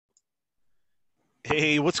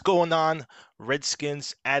Hey, what's going on?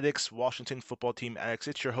 Redskins, Addicts, Washington football team Addicts.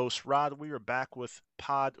 It's your host, Rod. We are back with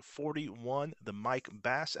Pod 41, the Mike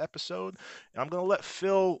Bass episode. And I'm going to let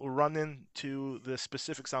Phil run into the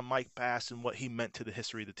specifics on Mike Bass and what he meant to the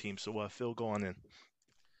history of the team. So, Phil, go on in.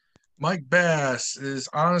 Mike Bass is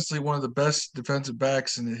honestly one of the best defensive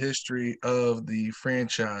backs in the history of the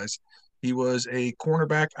franchise. He was a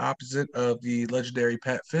cornerback opposite of the legendary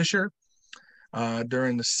Pat Fisher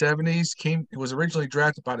during the 70s. Was originally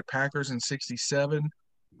drafted by the Packers in 67.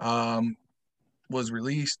 Um, was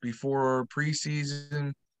released before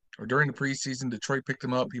preseason or during the preseason. Detroit picked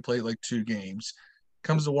him up. He played like 2 games.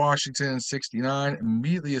 Comes to Washington in 69,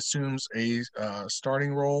 immediately assumes a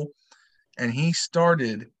starting role, and he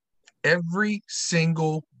started every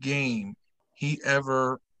single game he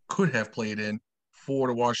ever could have played in for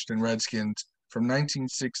the Washington Redskins from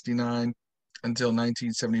 1969 until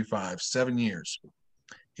 1975. 7 years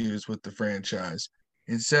he was with the franchise.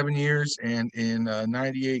 In 7 years and in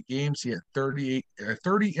 98 games, he had 30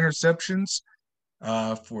 interceptions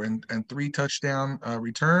and 3 touchdown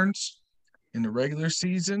returns in the regular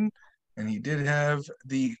season. And he did have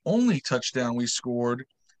the only touchdown we scored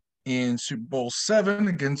in Super Bowl VII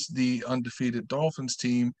against the undefeated Dolphins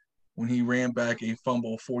team when he ran back a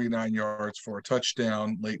fumble 49 yards for a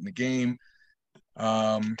touchdown late in the game.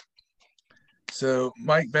 Um, so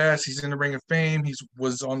Mike Bass, he's in the Ring of Fame. He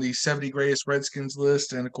was on the 70 greatest Redskins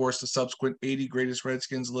list and, of course, the subsequent 80 greatest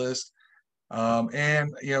Redskins list. A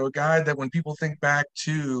guy that when people think back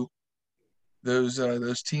to those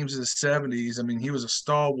teams of the 70s. I mean, he was a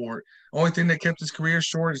stalwart. Only thing that kept his career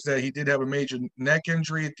short is that he did have a major neck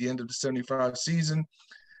injury at the end of the 75 season.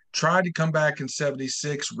 Tried to come back in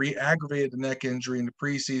 76, re-aggravated the neck injury in the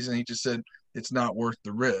preseason. He just said it's not worth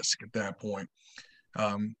the risk at that point.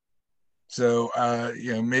 Um,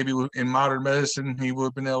 maybe in modern medicine, he would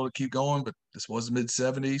have been able to keep going, but this was the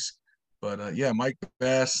mid-70s. But Mike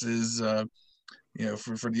Bass is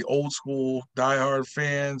for the old school diehard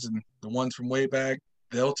fans and the ones from way back,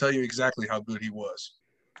 they'll tell you exactly how good he was.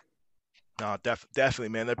 No, definitely,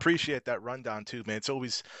 man. I appreciate that rundown too, man. It's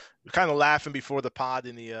always kind of laughing before the pod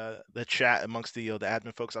in the chat amongst the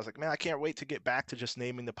admin folks. I was like, man, I can't wait to get back to just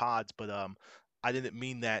naming the pods, but I didn't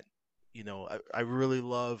mean that. I really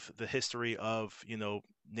love the history of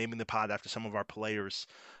naming the pod after some of our players,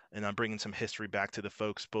 and I'm bringing some history back to the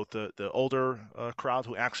folks, both the older crowd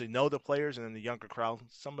who actually know the players, and then the younger crowd,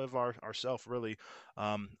 some of ourselves really.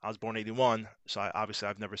 I was born '81, so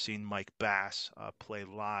I've never seen Mike Bass play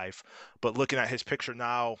live, but looking at his picture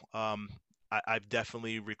now, I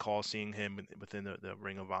definitely recall seeing him within the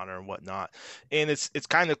Ring of Honor and whatnot, and it's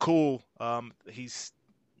kind of cool. He's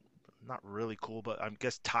not really cool, but I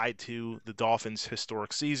guess tied to the Dolphins'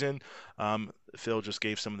 historic season. Phil just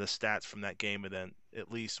gave some of the stats from that game, and then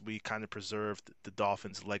at least we kind of preserved the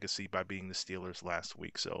Dolphins' legacy by beating the Steelers last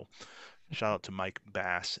week. So shout out to Mike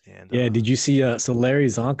Bass. And Yeah, did you see? So Larry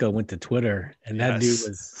Zonka went to Twitter, and that dude yes,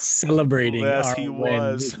 was celebrating yes, our he win. He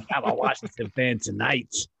was. was like, I'm a Washington fan tonight.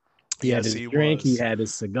 He had Yes, his he drink, he was. had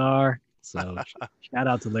his cigar. So shout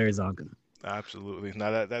out to Larry Zonka. Absolutely.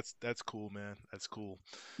 No, that's cool, man. That's cool.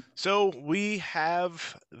 So we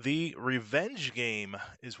have the revenge game,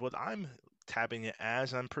 is what I'm tabbing it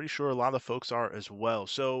as, and I'm pretty sure a lot of folks are as well.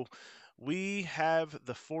 So we have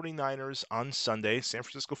the 49ers on Sunday, San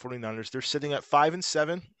Francisco 49ers. They're sitting at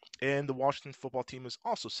 5-7, and the Washington football team is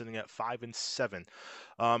also sitting at 5-7.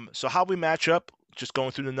 So how we match up, just going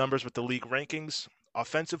through the numbers with the league rankings.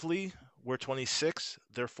 Offensively, we're 26th,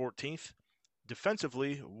 they're 14th.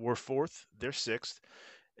 Defensively, we're 4th, they're 6th.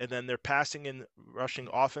 And then their passing and rushing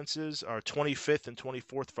offenses are 25th and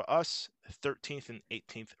 24th for us, 13th and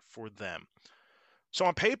 18th for them. So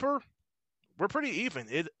on paper, we're pretty even.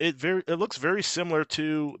 It looks very similar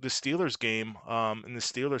to the Steelers game and the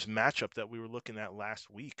Steelers matchup that we were looking at last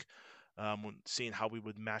week, when seeing how we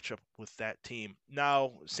would match up with that team.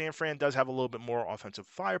 Now, San Fran does have a little bit more offensive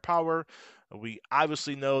firepower. We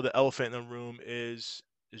obviously know the elephant in the room is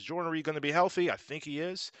Jordan Reed going to be healthy? I think he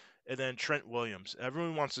is. And then Trent Williams.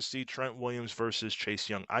 Everyone wants to see Trent Williams versus Chase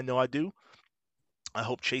Young. I know I do. I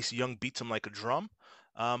hope Chase Young beats him like a drum.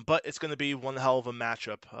 But it's going to be one hell of a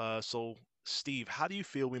matchup. So, Steve, how do you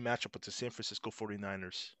feel we match up with the San Francisco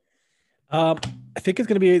 49ers? I think it's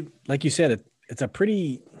going to be, like you said, it's a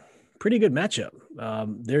pretty good matchup.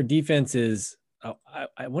 Their defense is,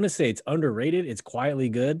 I want to say it's underrated. It's quietly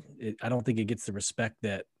good. I don't think it gets the respect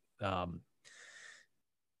that a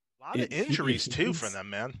lot of injuries too for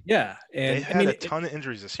them, man. Yeah, They and had a ton of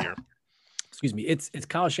injuries this year. excuse me, it's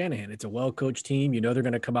Kyle Shanahan. It's a well-coached team. You know they're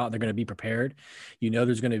going to come out, they're going to be prepared. You know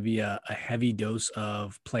there's going to be a heavy dose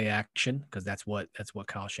of play action because that's what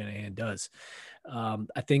Kyle Shanahan does.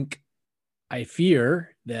 I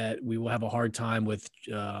fear that we will have a hard time with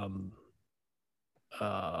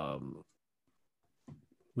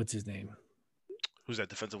what's his name? Who's that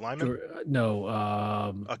defensive lineman?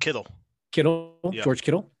 No, Kittle. Kittle, Yep. George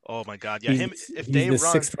Kittle. Oh my God, yeah, He's the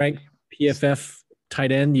sixth ranked PFF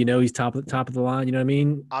tight end. You know he's top of the line. You know what I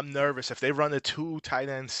mean? I'm nervous if they run a 2 tight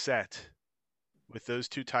end set with those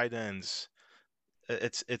 2 tight ends.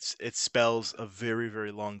 It spells a very,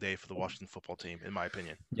 very long day for the Washington football team, in my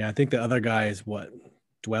opinion. Yeah, I think the other guy is Ross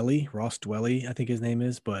Dwelly, I think his name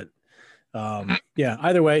is. But yeah,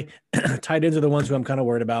 either way, tight ends are the ones who I'm kind of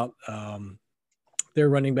worried about. Their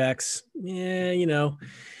running backs, yeah, you know,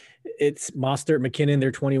 it's Mostert, McKinnon. They're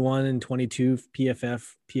 21 and 22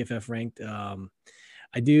 PFF ranked.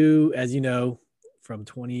 I do, as you know, at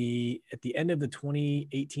the end of the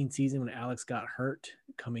 2018 season when Alex got hurt,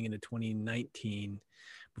 coming into 2019,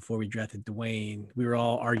 before we drafted Dwayne, we were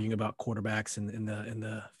all arguing about quarterbacks in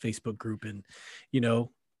the Facebook group, and you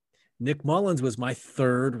know, Nick Mullins was my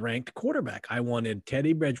third ranked quarterback. I wanted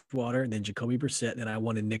Teddy Bridgewater, and then Jacoby Brissett, and I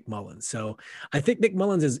wanted Nick Mullins. So I think Nick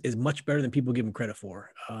Mullins is much better than people give him credit for.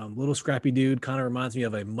 Little scrappy dude, kind of reminds me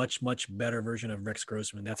of a much better version of Rex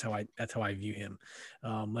Grossman. That's how I view him.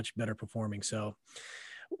 Much better performing. So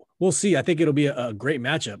we'll see. I think it'll be a great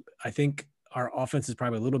matchup. I think our offense is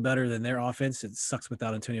probably a little better than their offense. It sucks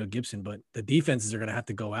without Antonio Gibson, but the defenses are going to have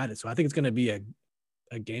to go at it. So I think it's going to be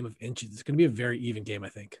a game of inches. It's going to be a very even game, I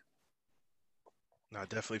think. No,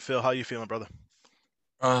 definitely. Phil, how you feeling, brother?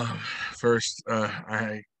 First,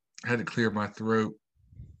 I had to clear my throat.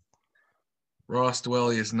 Ross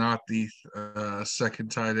Dwelly is not the second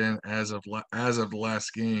tight end as of the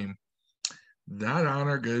last game. That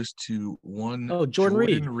honor goes to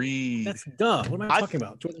Jordan Reed. That's duh. What am I talking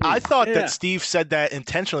about? I thought that Steve said that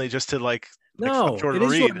intentionally just to no, Jordan it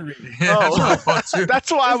is Reed. Jordan Reed. Yeah, oh,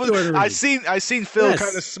 that's why I seen Phil Yes.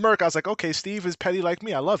 kind of smirk. I was like, okay, Steve is petty like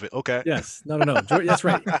me. I love it. Okay. Yes. No. That's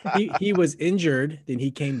right. He was injured, then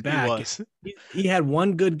he came back. He had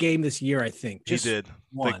one good game this year, I think. Just he did.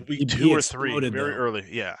 One. Like week 2 or 3, very early.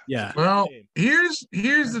 Yeah. Yeah. Well, here's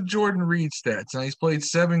the Jordan Reed stats. Now he's played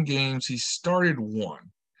 7 games. He started 1.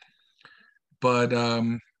 But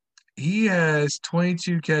he has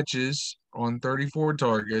 22 catches on 34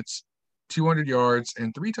 targets, 200 yards,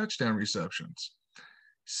 and 3 touchdown receptions.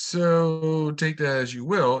 So take that as you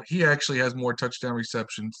will. He actually has more touchdown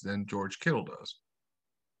receptions than George Kittle does.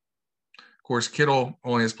 Of course, Kittle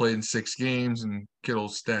only has played in 6 games, and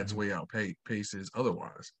Kittle's stats way outpaces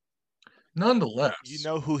otherwise. Nonetheless, you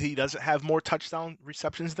know who he doesn't have more touchdown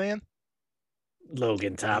receptions than?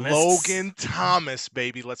 Logan Thomas. Logan Thomas,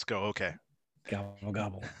 baby. Let's go. Okay. Gobble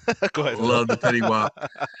gobble. Go ahead. Love the petty wop.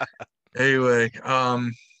 Anyway,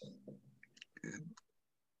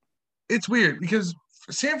 it's weird because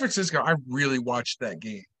San Francisco, I really watched that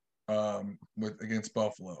game against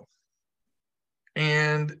Buffalo.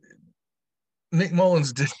 And Nick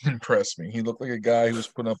Mullins didn't impress me. He looked like a guy who was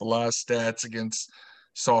putting up a lot of stats against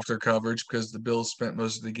softer coverage because the Bills spent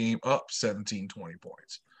most of the game up 17, 20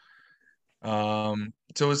 points.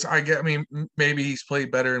 So maybe he's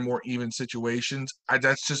played better in more even situations.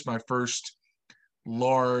 That's just my first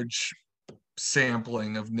large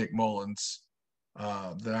sampling of Nick Mullins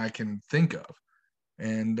that I can think of.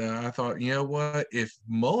 And I thought, you know what? If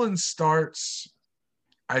Mullins starts,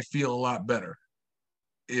 I feel a lot better.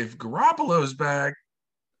 If Garoppolo's back,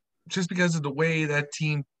 just because of the way that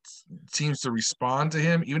team seems to respond to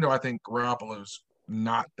him, even though I think Garoppolo's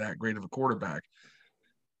not that great of a quarterback,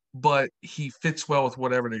 but he fits well with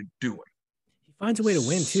whatever they're doing. He finds a way to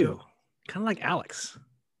win too, kind of like Alex.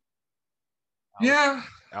 Yeah,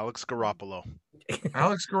 Alex Garoppolo.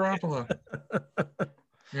 Alex Garoppolo.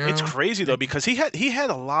 Yeah. It's crazy though because he had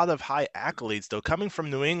a lot of high accolades though coming from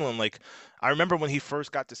New England. Like I remember when he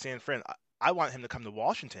first got to San Fran, I want him to come to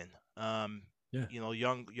Washington. You know,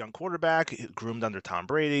 young quarterback, groomed under Tom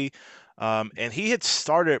Brady, and he had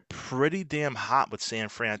started pretty damn hot with San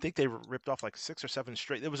Fran. I think they ripped off like 6 or 7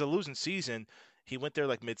 straight. It was a losing season. He went there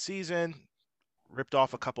like mid-season, ripped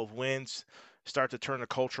off a couple of wins, started to turn the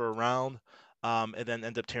culture around, and then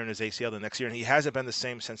ended up tearing his ACL the next year. And he hasn't been the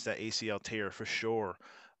same since that ACL tear for sure.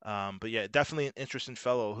 But yeah, definitely an interesting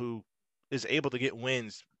fellow who is able to get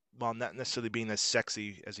wins while not necessarily being as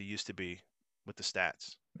sexy as he used to be with the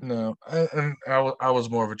stats. No, I was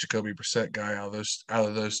more of a Jacoby Brissett guy out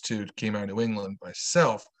of those two. Came out of New England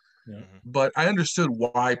myself, but I understood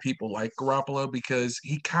why people like Garoppolo because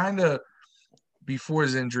he kind of before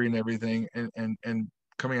his injury and everything, and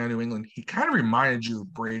coming out of New England, he kind of reminded you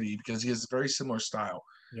of Brady because he has a very similar style.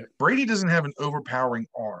 Yep. Brady doesn't have an overpowering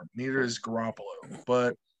arm, neither does Garoppolo,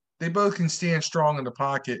 but they both can stand strong in the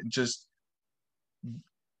pocket and just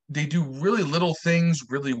they do really little things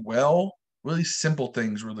really well, really simple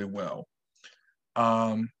things really well.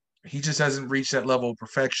 He just hasn't reached that level of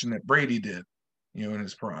perfection that Brady did, in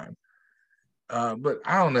his prime. But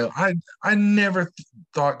I don't know. I never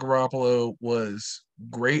thought Garoppolo was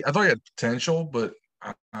great. I thought he had potential, but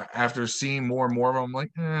after seeing more and more of him, I'm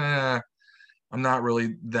like, I'm not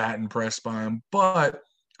really that impressed by him. But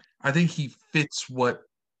I think he fits what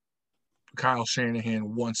Kyle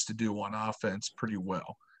Shanahan wants to do on offense pretty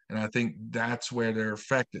well. And I think that's where they're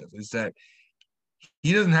effective, is that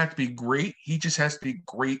he doesn't have to be great. He just has to be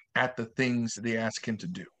great at the things that they ask him to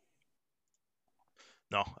do.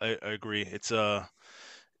 No, I agree. It's I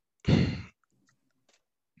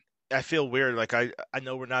feel weird. Like I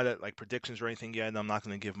know we're not at like predictions or anything yet, and I'm not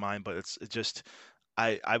going to give mine, but it's just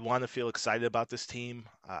I want to feel excited about this team.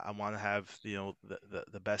 I want to have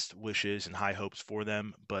the best wishes and high hopes for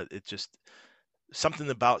them, but it just something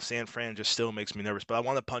about San Fran just still makes me nervous. But I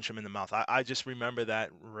want to punch him in the mouth. I just remember that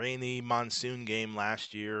rainy monsoon game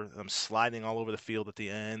last year. I'm sliding all over the field at the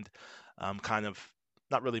end. Kind of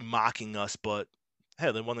not really mocking us, but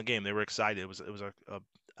hey, they won the game. They were excited. It was a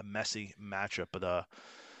messy matchup, but I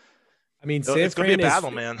mean, San it's gonna be a Fran is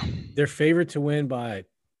battle, man. they're favored to win by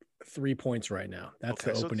 3 points right now. That's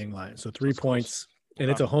Okay, the so opening line. So so 3 it's close. points, and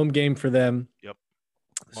Okay. it's a home game for them. Yep.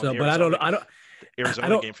 So, On but I don't.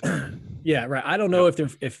 Arizona game for them. Yeah, right. I don't know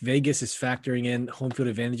Yep. if Vegas is factoring in home field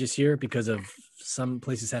advantages here because of some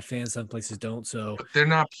places have fans, some places don't. So They're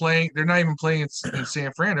not playing. They're not even playing in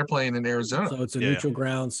San Fran. They're playing in Arizona. So it's a Yeah. neutral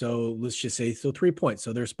ground. So let's just say 3 points.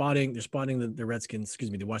 So they're spotting the Redskins,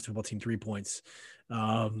 the Washington football team 3 points.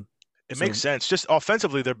 It makes sense. Just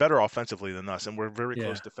offensively, they're better offensively than us, and we're very Yeah.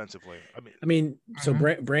 close defensively. So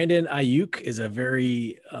Brandon Ayuk is a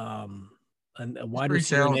very a wide pretty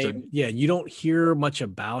receiver talented. name. Yeah, you don't hear much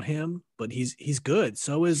about him, but he's good.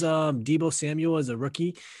 So is Deebo Samuel as a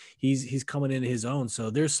rookie. He's coming into his own. So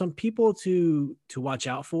there's some people to watch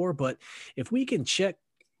out for. But if we can check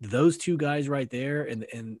those two guys right there,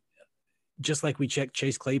 and just like we checked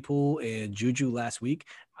Chase Claypool and Juju last week,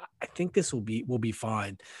 I think this will be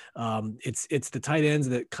fine. It's the tight ends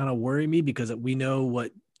that kind of worry me because we know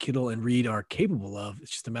what Kittle and Reed are capable of.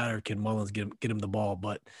 It's just a matter of can Mullins get him the ball.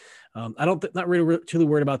 But I don't not really truly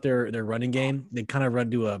worried about their running game. They kind of run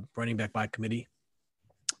to a running back by committee.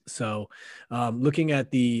 So looking at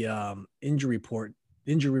the injury report,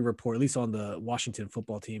 at least on the Washington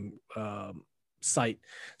football team site.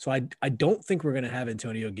 So I don't think we're going to have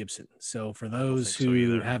Antonio Gibson. So for those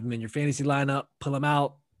who have him in your fantasy lineup, pull him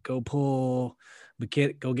out. Go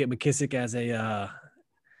get McKissick as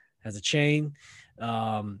a chain.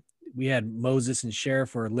 We had Moses and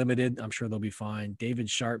Sheriff were limited. I'm sure they'll be fine. David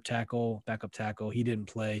Sharp backup tackle. He didn't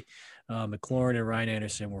play. McLaurin and Ryan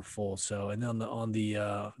Anderson were full. So, and then on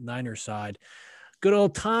the Niners side, good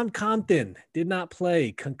old Tom Compton did not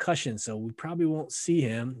play, concussion. So we probably won't see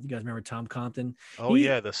him. You guys remember Tom Compton? Oh,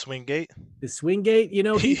 yeah, the swing gate. The swing gate,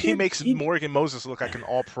 he makes Morgan Moses look like an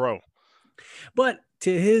all-pro. But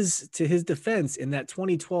to his defense, in that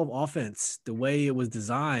 2012 offense, the way it was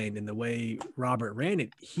designed and the way Robert ran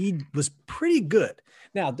it, he was pretty good.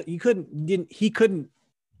 Now he couldn't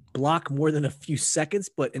block more than a few seconds,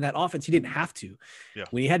 but in that offense, he didn't have to. Yeah.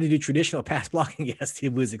 When he had to do traditional pass blocking, yes, he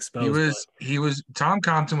was exposed. Tom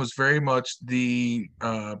Compton was very much the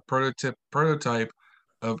prototype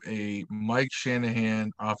of a Mike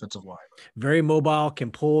Shanahan offensive line. Very mobile,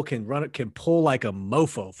 can pull like a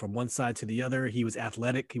mofo from one side to the other. He was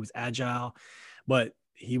athletic, he was agile, but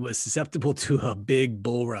he was susceptible to a big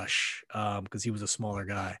bull rush because he was a smaller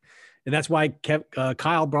guy. And that's why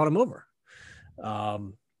Kyle brought him over.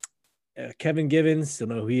 Kevin Givens, don't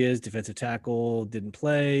know who he is, defensive tackle, didn't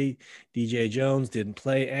play. DJ Jones didn't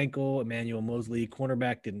play, ankle. Emmanuel Mosley,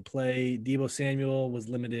 cornerback, didn't play. Deebo Samuel was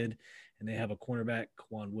limited, and they have a cornerback,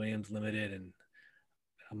 Quan Williams, limited, and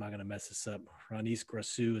I'm not going to mess this up. Ronis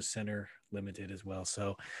Grasu is center, limited as well.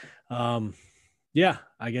 So, yeah,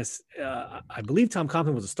 I guess I believe Tom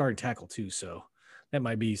Compton was a starting tackle too, so that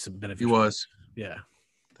might be some benefit. He was. Yeah.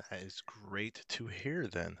 That is great to hear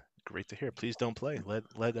then. Great to hear. Please don't play. Let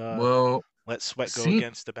Sweat go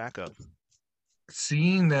against the backup.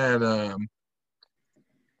 Seeing that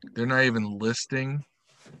they're not even listing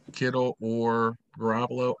Kittle or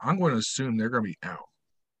Garoppolo, I'm going to assume they're going to be out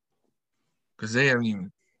because they're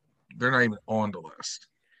not even on the list.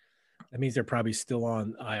 That means they're probably still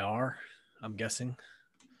on IR, I'm guessing.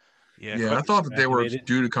 Yeah, I thought that they were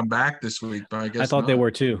due to come back this week, but I guess I thought they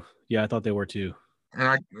were too. Yeah, I thought they were too.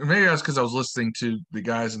 and maybe that's because I was listening to the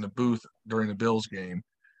guys in the booth during the Bills game.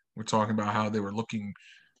 We're talking about how they were looking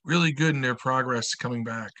really good in their progress coming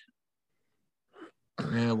back.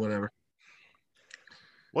 Yeah, whatever.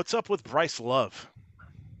 What's up with Bryce Love?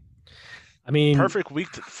 I mean, Perfect week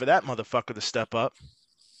for that motherfucker to step up.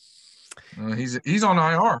 He's on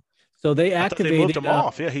IR. So they I thought activated. they moved him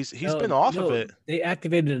off. Yeah, he's been off of it. They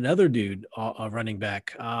activated another dude, a running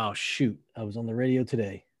back. Oh shoot! I was on the radio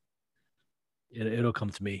today. It'll come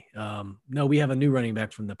to me. No, we have a new running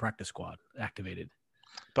back from the practice squad activated.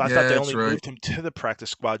 But I thought they only moved him to the practice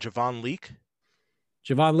squad. Javon Leake.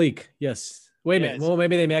 Javon Leake, yes. Wait a minute. Well,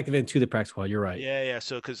 maybe they activated to the practice squad. You're right. Yeah.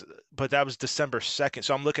 So but that was December 2nd.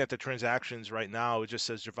 So I'm looking at the transactions right now. It just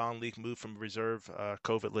says Javon Leake moved from reserve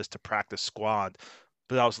COVID list to practice squad.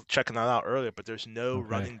 But I was checking that out earlier. But there's no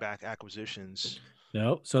running back acquisitions.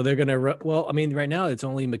 No. So they're gonna. Well, I mean, right now it's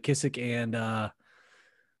only McKissick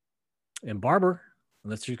and Barber.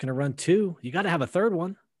 Unless you're gonna run two, you got to have a third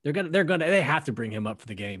one. They have to bring him up for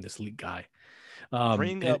the game. This League guy.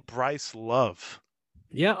 Bring up Bryce Love.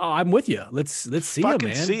 Yeah, I'm with you. Let's see him,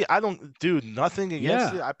 man. See, I don't do nothing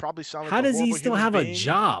against it. I probably sound like how does he still have a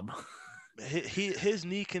job? His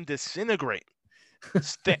knee can disintegrate.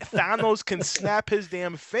 Thanos can snap his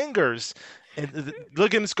damn fingers and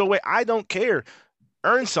look at him go away. I don't care.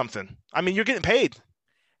 Earn something. I mean, you're getting paid.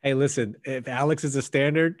 Hey, listen, if Alex is a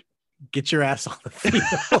standard, get your ass on the field.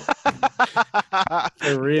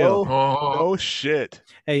 For real. No shit.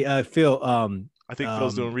 Hey, Phil. I think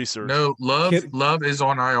Phil's doing research. No, Love is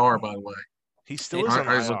on IR, by the way. He still is on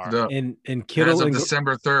IR. Looked it up. And Kittle as of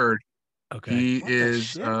December 3rd. Okay. He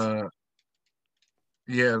is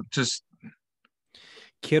just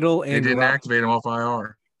Kittle and they didn't activate him off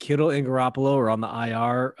IR. Kittle and Garoppolo are on the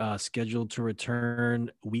IR, scheduled to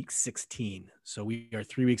return week 16. So we are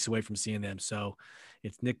 3 weeks away from seeing them. So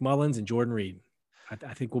it's Nick Mullins and Jordan Reed.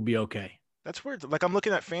 I think we'll be okay. That's weird. Like I'm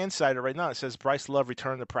looking at FanSided right now. It says Bryce Love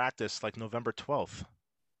returned to practice like November 12th.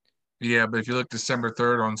 Yeah, but if you look December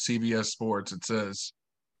 3rd on CBS Sports, it says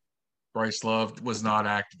Bryce Love was not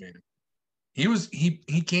activated.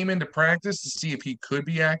 He came into practice to see if he could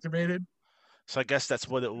be activated. So I guess that's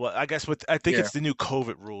what it was. I think it's the new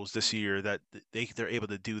COVID rules this year that they're able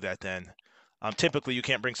to do that then. Typically, you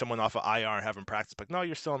can't bring someone off of IR and have them practice. Like, no,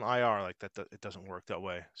 you're still on IR. Like that, it doesn't work that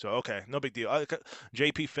way. So okay, no big deal.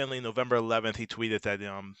 JP Finley, November 11th, he tweeted that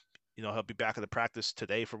he'll be back at the practice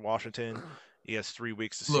today for Washington. He has 3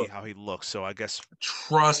 weeks to see how he looks. So I guess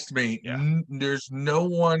trust me, there's no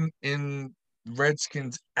one in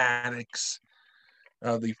Redskins Addicts,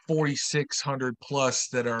 the 4,600 plus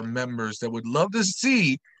that are members that would love to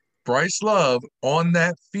see Bryce Love on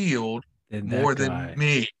that field more than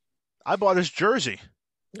me. I bought his jersey.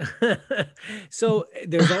 So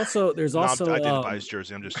there's also I didn't buy his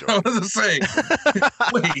jersey. I'm just joking. I was going to say,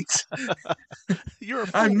 wait,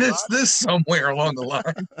 I missed this somewhere along the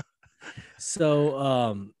line.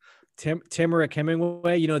 So Tamarick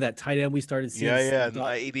Hemingway, that tight end we started seeing.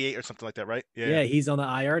 88 or something like that, right? Yeah, he's on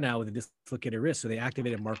the IR now with a dislocated wrist. So they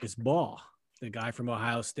activated Marcus Ball, the guy from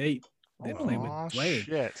Ohio State. They play with Dwayne.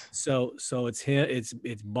 Shit. So it's him,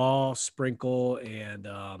 it's Ball, Sprinkle, and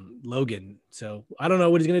Logan. So I don't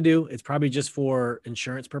know what he's gonna do. It's probably just for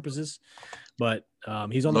insurance purposes, but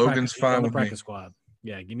he's on the practice squad.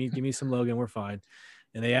 Yeah, give me some Logan. We're fine.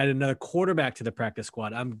 And they added another quarterback to the practice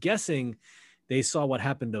squad. I'm guessing they saw what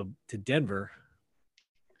happened to Denver,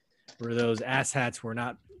 where those asshats were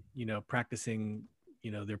not, practicing,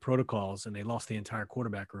 their protocols, and they lost the entire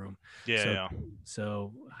quarterback room.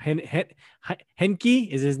 So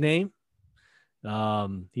Henke is his name.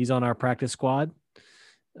 He's on our practice squad.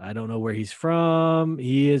 I don't know where he's from.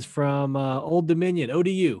 He is from Old Dominion,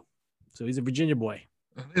 ODU. So he's a Virginia boy.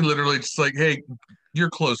 They literally just like, hey, you're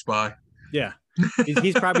close by. Yeah.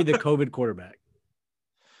 He's probably the COVID quarterback.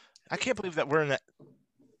 I can't believe that we're in that.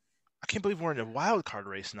 I can't believe we're in a wild card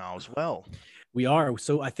race now as well. We are.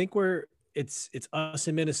 So I think it's us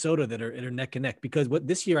in Minnesota that are neck and neck, because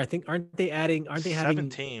this year I think aren't they having 7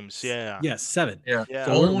 teams? Yeah. Yes, 7. Yeah.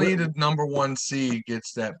 So only the number 1 seed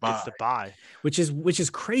gets that bye. Gets the bye. Which is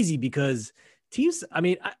crazy, because teams, I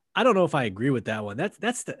mean, I don't know if I agree with that one.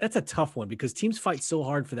 That's a tough one, because teams fight so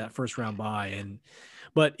hard for that first round bye.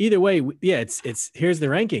 But either way, it's here's the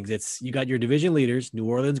rankings. It's, you got your division leaders, New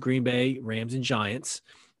Orleans, Green Bay, Rams, and Giants.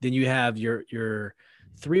 Then you have your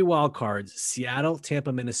 3 wild cards, Seattle,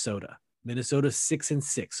 Tampa, Minnesota. Minnesota's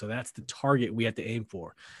 6-6, so that's the target we have to aim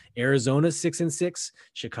for. Arizona's 6-6,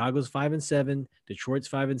 Chicago's 5-7, Detroit's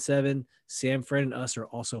 5-7, San Fran and us are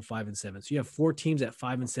also 5-7. So you have 4 teams at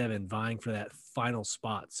 5-7 vying for that final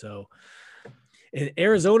spot. So And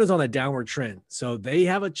Arizona's on a downward trend, so they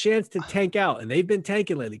have a chance to tank out, and they've been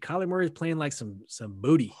tanking lately. Kyler Murray's playing like some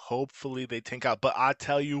booty. Hopefully they tank out. But I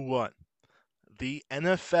tell you what, the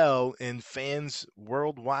NFL and fans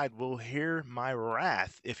worldwide will hear my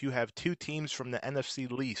wrath if you have two teams from the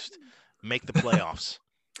NFC least make the playoffs.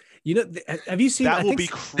 You know, have you seen? That I will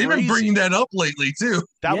think be They've been crazy. bringing that up lately too.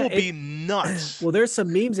 That Yeah, will be nuts. Well, there's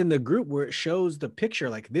some memes in the group where it shows the picture,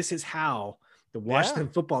 like this is how the Washington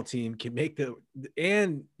football team can make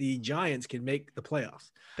and the Giants can make the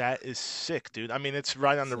playoffs. That is sick, dude. I mean, it's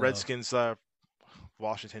right on the So- Redskins,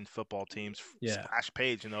 Washington football team's Yeah. splash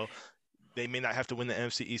page. You know, they may not have to win the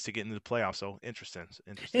NFC East to get into the playoffs. So interesting.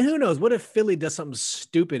 And who knows? What if Philly does something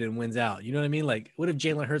stupid and wins out? You know what I mean? Like, what if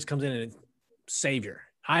Jalen Hurts comes in and savior?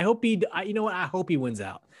 I hope you know what? I hope he wins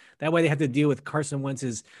out. That way they have to deal with Carson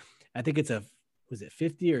Wentz's, I think it's was it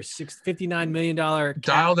 50 or $59 million?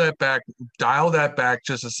 Dial that back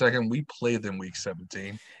just a second. We play them week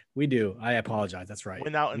 17. We do. I apologize. That's right.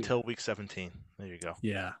 Win out until week 17. There you go.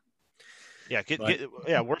 Yeah.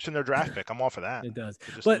 Yeah, works in their draft pick. I'm all for that. It does.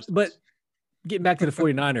 But But getting back to the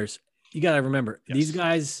 49ers, you got to remember, Yes. these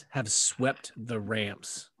guys have swept the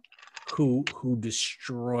Rams, who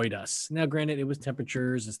destroyed us. Now, granted, it was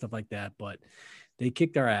temperatures and stuff like that, but they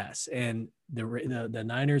kicked our ass. And the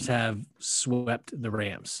Niners have swept the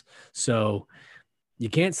Rams. So you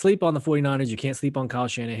can't sleep on the 49ers. You can't sleep on Kyle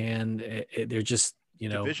Shanahan. They're just,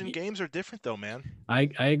 division games are different, though, man. I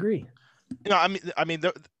agree. I mean,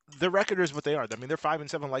 the record is what they are. I mean, they're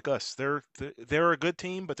 5-7 like us. They're a good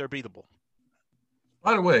team, but they're beatable.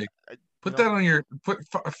 By the way,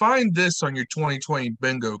 find this on your 2020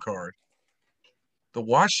 bingo card. The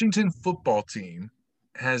Washington football team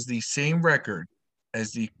has the same record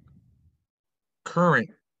as the current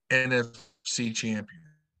NFC champion.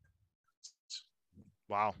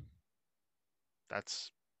 Wow,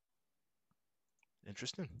 that's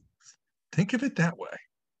interesting. Think of it that way.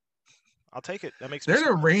 I'll take it. That makes me They're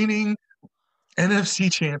the smile. reigning NFC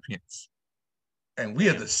champions, and we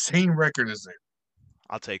have the same record as them.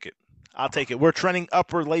 I'll take it. We're trending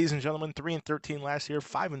upward, ladies and gentlemen. 3-13 last year,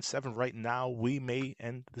 5-7 right now. We may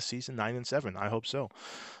end the season 9-7. I hope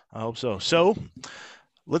so. So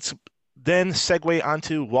let's then segue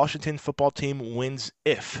onto Washington football team wins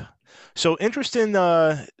if. So interesting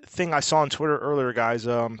thing I saw on Twitter earlier, guys.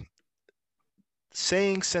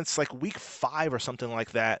 Saying since like week 5 or something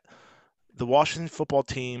like that, the Washington football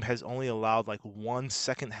team has only allowed like one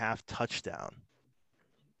second half touchdown.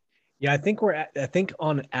 Yeah, I think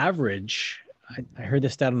on average, I heard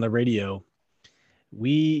this stat on the radio.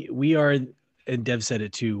 We are, and Dev said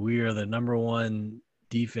it too, we are the number one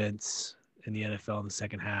defense in the NFL in the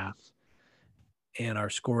second half, and our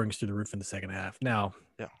scoring's through the roof in the second half. Now,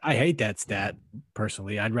 Yeah. I hate that stat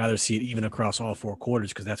personally. I'd rather see it even across all 4 quarters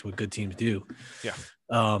because that's what good teams do. Yeah.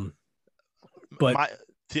 But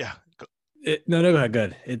no, go ahead.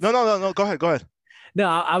 Good. No. Go ahead. No,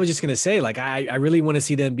 I was just gonna say, like, I really want to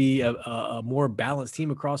see them be a more balanced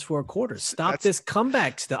team across 4 quarters. Stop this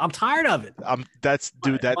comeback stuff. I'm tired of it.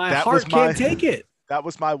 My heart can't take it. That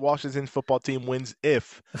was my Washington football team wins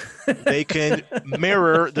if they can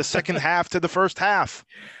mirror the second half to the first half.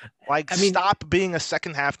 Stop being a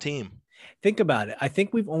second half team. Think about it. I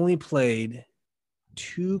think we've only played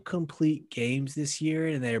 2 complete games this year,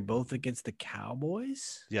 and they're both against the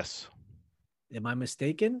Cowboys. Yes. Am I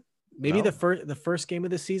mistaken? Maybe No. the first game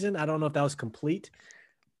of the season. I don't know if that was complete.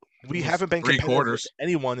 We haven't been 3 competitive quarters with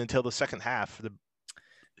anyone until the second half of the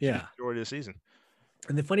majority of the season.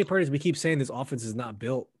 And the funny part is we keep saying this offense is not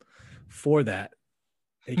built for that.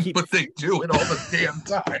 But they do it all the damn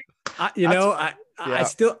time.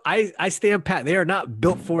 I stand pat. They are not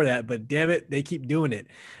built for that, but damn it, they keep doing it.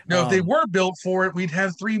 No, if they were built for it, we'd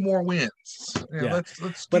have 3 more wins.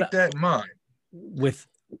 Let's keep that in mind.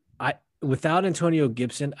 Without Antonio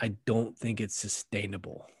Gibson, I don't think it's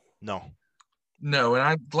sustainable. No, and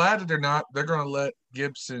I'm glad that they're going to let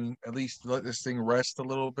Gibson at least let this thing rest a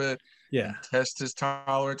little bit. Yeah. Test his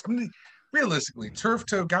tolerance. I mean, realistically, turf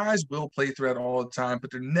toe guys will play through that all the time, but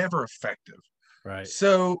they're never effective. Right.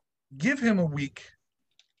 So give him a week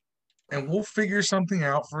and we'll figure something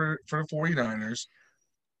out for the 49ers.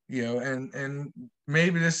 And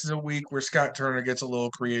maybe this is a week where Scott Turner gets a little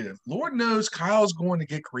creative. Lord knows Kyle's going to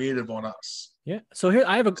get creative on us. Yeah. So here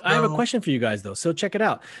I have a question for you guys though. So check it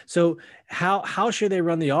out. So how should they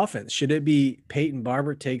run the offense? Should it be Peyton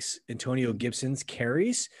Barber takes Antonio Gibson's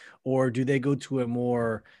carries, or do they go to a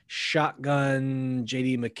more shotgun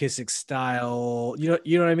JD McKissick style? You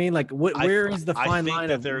know what I mean? Like where is the fine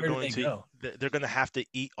line of where do they go? They're going to have to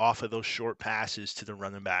eat off of those short passes to the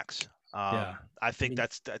running backs. I think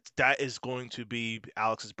that is going to be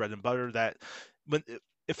Alex's bread and butter. That when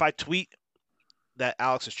if I tweet that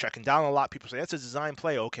Alex is checking down a lot, people say that's a design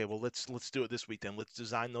play. Okay, well let's do it this week then. Let's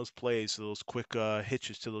design those plays, those quick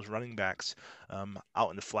hitches to those running backs out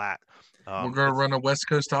in the flat. We're going to run a West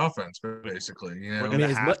Coast offense, We- basically. we're I gonna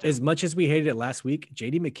mean, have to. as much as we hated it last week,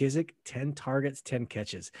 J.D. McKissick, 10 targets, 10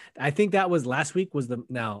 catches. I think that was last week was the.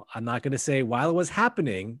 Now, I'm not going to say while it was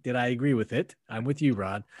happening, did I agree with it? I'm with you,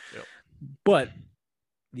 Rod. Yep. But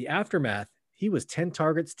the aftermath, he was 10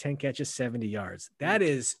 targets, 10 catches, 70 yards. That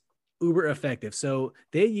is uber effective. So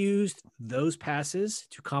they used those passes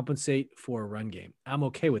to compensate for a run game. I'm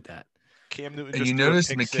okay with that. Cam Newton And just you threw a notice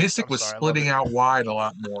pick six. McKissick I'm was sorry, I love splitting it. out wide a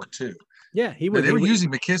lot more, too. Yeah, he They would. were using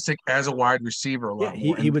McKissick as a wide receiver a lot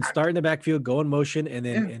more. He would start in the backfield, go in motion, and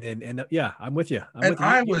then Yeah. and then yeah, I'm with you. I'm And with you.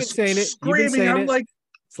 I You've been was saying it. You've been screaming. saying I'm it. like,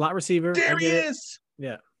 Slot receiver. there I he get it. is.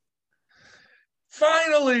 Yeah.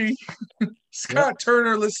 Finally. Scott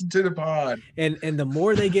Turner listened to the pod. And the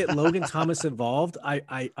more they get Logan Thomas involved,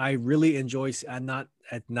 I really enjoy. I'm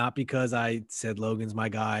not because I said Logan's my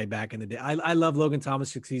guy back in the day. I love Logan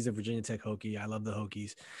Thomas because he's a Virginia Tech Hokie. I love the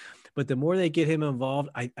Hokies. But the more they get him involved,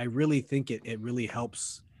 I really think it really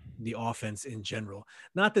helps the offense in general.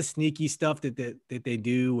 Not the sneaky stuff that they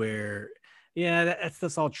do where, yeah,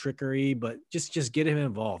 that's all trickery, but just get him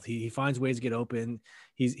involved. He finds ways to get open.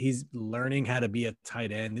 He's learning how to be a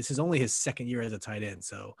tight end. This is only his second year as a tight end,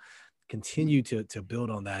 so continue to build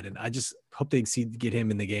on that. And I just hope they get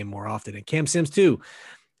him in the game more often. And Cam Sims too.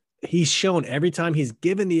 He's shown every time he's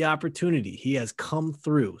given the opportunity, he has come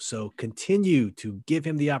through. So continue to give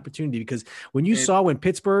him the opportunity because when you saw when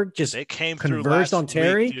Pittsburgh just They came through converged last on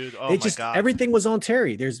Terry, week, dude. Oh they my just God. everything was on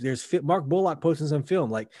Terry. There's Mark Bullock posting some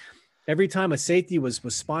film. Like every time a safety was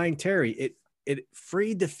spying Terry, it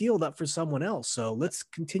freed the field up for someone else. So let's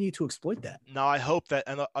continue to exploit that. Now I hope that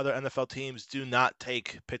other NFL teams do not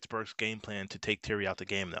take Pittsburgh's game plan to take Terry out the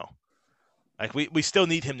game, though. Like we still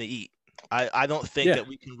need him to eat. I don't think that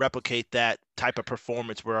we can replicate that type of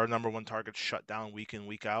performance where our number one target's shut down week in,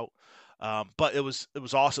 week out. But it was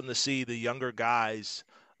awesome to see the younger guys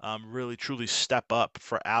really truly step up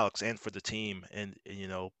for Alex and for the team, and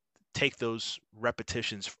take those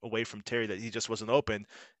repetitions away from Terry that he just wasn't open,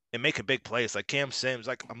 and make a big play. It's like Cam Sims.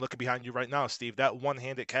 Like I'm looking behind you right now, Steve. That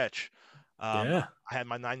one-handed catch. I had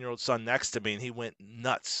my 9-year-old son next to me, and he went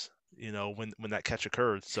nuts. When that catch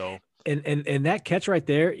occurred. So. And that catch right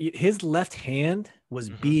there, his left hand was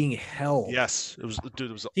being held. Yes, it was, dude.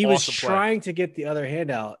 It was an he awesome was trying play. to get the other hand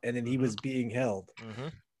out, and then he was being held.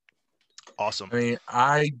 Awesome. I mean,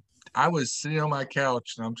 I was sitting on my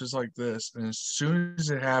couch and I'm just like this, and as soon as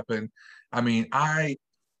it happened, I mean, I'm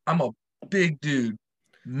a big dude.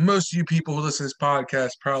 Most of you people who listen to this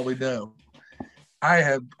podcast probably know.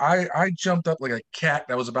 I jumped up like a cat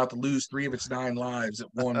that was about to lose 3 of its 9 lives at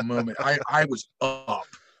one moment. I was up.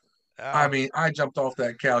 I mean, I jumped off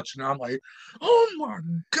that couch and I'm like, oh my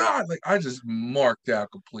God. Like I just marked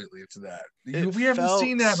out completely into that. We haven't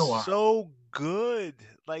seen that in a while. So good.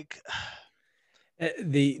 Like I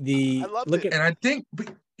loved it. And I think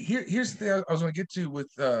here's the thing I was going to get to with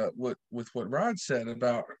what Rod said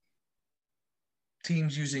about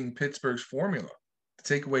teams using Pittsburgh's formula to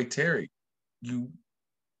take away Terry.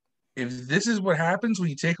 If this is what happens when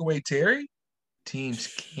you take away Terry, teams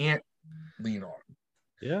can't lean on him.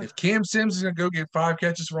 Yeah. If Cam Sims is going to go get 5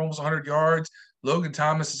 catches for almost 100 yards, Logan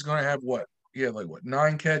Thomas is going to have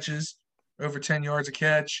 9 catches, over 10 yards a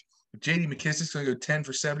catch. If J.D. McKissick's going to go 10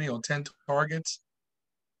 for 70 on 10 targets,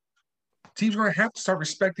 teams are going to have to start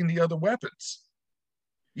respecting the other weapons.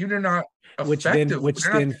 Even they're not effective.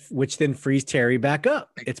 Which then frees Terry back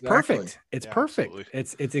up. Exactly. It's perfect. It's perfect.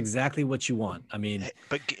 Absolutely. It's exactly what you want. I mean,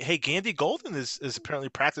 but hey, Gandy Golden is apparently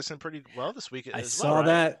practicing pretty well this week. I saw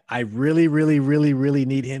that. I really, really, really, really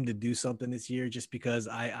need him to do something this year, just because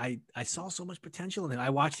I saw so much potential in him. I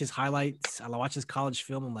watched his highlights. I watched his college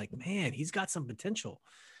film. I'm like, man, he's got some potential.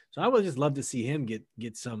 So I would just love to see him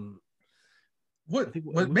get some. What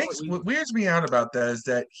weirds me out about that is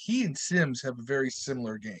that he and Sims have a very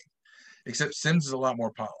similar game, except Sims is a lot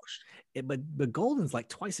more polished. But Golden's like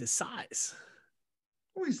twice his size.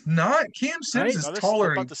 Oh, he's not. Cam Sims is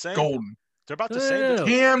taller than Golden. They're about the same. No.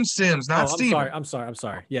 Cam Sims, not Steven. I'm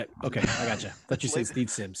sorry. Yeah, okay, I got you. Thought you said Steve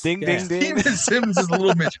Sims. Ding, ding, ding. Steven Sims is a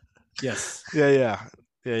little midget. Yes. Yeah.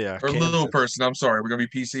 Or a little person. I'm sorry. We're going to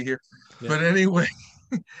be PC here. Yeah. But anyway,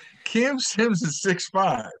 Cam Sims is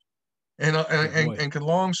 6'5". And can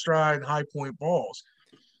long stride high point balls.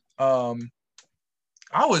 I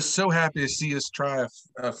was so happy to see us try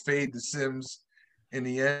a fade to Sims in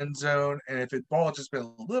the end zone, and if the ball had just been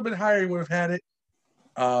a little bit higher, he would have had it.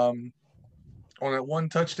 On that one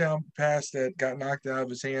touchdown pass that got knocked out of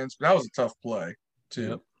his hands, but that was a tough play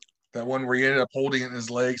too. That one where he ended up holding it in his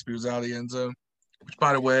legs, but he was out of the end zone. Which,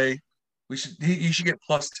 by the way, he should get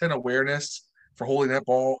 +10 awareness for holding that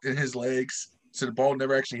ball in his legs, so the ball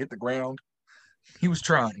never actually hit the ground. He was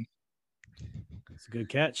trying. It's a good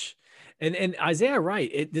catch. And Isaiah Wright,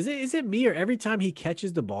 is it me or every time he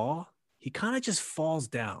catches the ball, he kind of just falls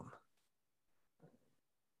down?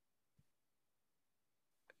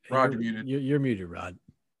 Rod, you're muted. You're muted, Rod.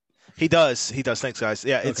 He does. He does. Thanks, guys.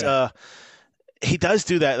 Yeah, it's Okay. he does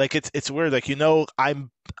do that. Like it's weird. Like I've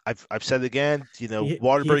said it again.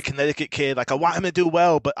 Waterbury, Connecticut kid. Like I want him to do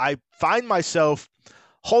well, but I find myself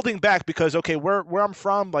holding back because where I'm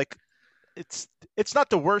from, like it's not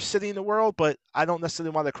the worst city in the world, but I don't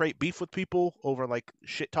necessarily want to create beef with people over like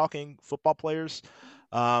shit talking football players,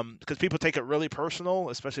 because people take it really personal,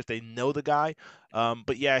 especially if they know the guy.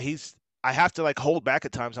 But yeah, I have to like hold back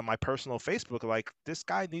at times on my personal Facebook. Like this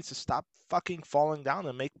guy needs to stop fucking falling down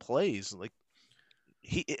and make plays. Like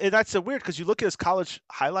and that's so weird because you look at his college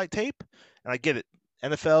highlight tape, and I get it,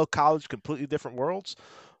 NFL, college, completely different worlds.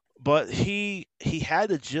 But he had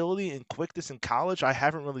agility and quickness in college. I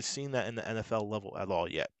haven't really seen that in the NFL level at all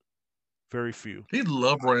yet. Very few. He'd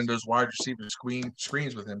love running those wide receiver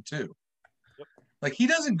screens with him too. Yep. Like he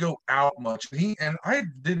doesn't go out much. And I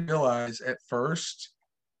didn't realize at first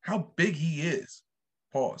how big he is.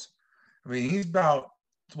 Pause. I mean, he's about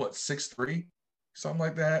 6'3", something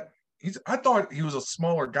like that. I thought he was a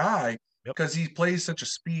smaller guy because he plays such a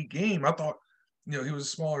speed game. I thought, he was a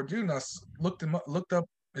smaller dude. And I looked up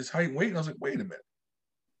his height and weight, and I was like, wait a minute.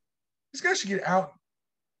 This guy should get out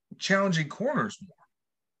challenging corners more.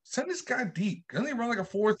 Send this guy deep. Can he run like a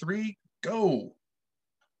 4.3? Go.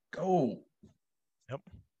 Yep.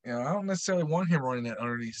 I don't necessarily want him running that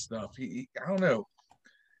underneath stuff. I don't know.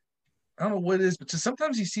 I don't know what it is, but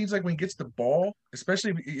sometimes he seems like when he gets the ball,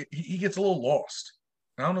 especially he gets a little lost.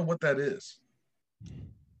 I don't know what that is.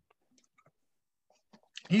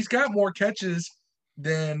 He's got more catches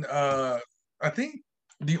than I think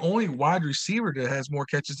the only wide receiver that has more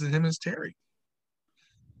catches than him is Terry.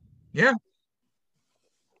 Yeah.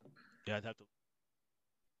 Yeah, I'd have to.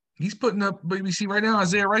 He's putting up, but you see right now,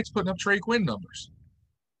 Isaiah Wright's putting up Trey Quinn numbers.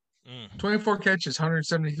 24 catches,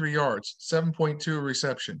 173 yards, 7.2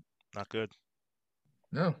 reception. Not good.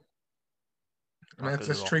 No. I mean,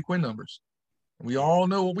 that's Trey Quinn numbers. We all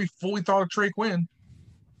know what we fully thought of Trey Quinn.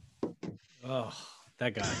 Oh,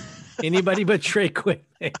 that guy. Anybody but Trey Quinn.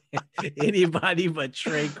 Anybody but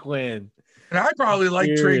Trey Quinn. And I probably like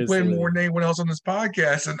Trey Quinn more than anyone else on this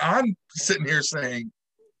podcast. And I'm sitting here saying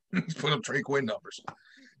he's putting up Trey Quinn numbers.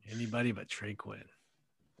 Anybody but Trey Quinn.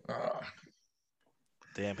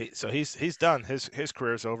 Damn. He's done. His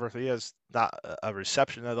career's over. He has not a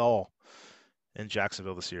reception at all in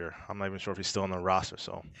Jacksonville this year. I'm not even sure if he's still on the roster.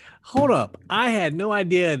 So hold up. I had no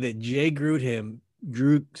idea that Jay Gruden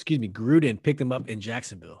picked him up in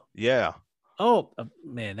Jacksonville. Yeah. Oh,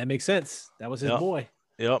 man, that makes sense. That was his boy.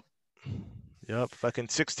 Yep. Fucking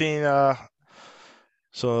 16.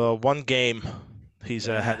 So one game he's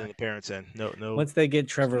had an appearance in. No. Once they get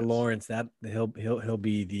Trevor Lawrence, that he'll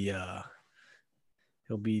be the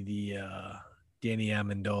Danny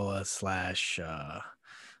Amendola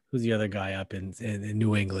 / who's the other guy up in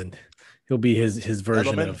New England? He'll be his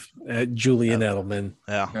version Edelman? of Julian Edelman.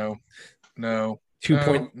 Yeah. No.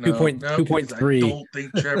 2.3. I don't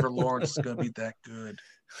think Trevor Lawrence is going to be that good.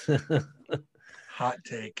 Hot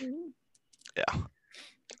take. Yeah.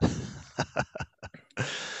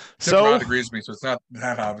 So Rod agrees with me, so it's not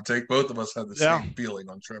that hot of a take. Both of us have the same feeling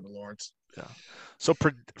on Trevor Lawrence. Yeah. So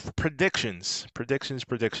predictions.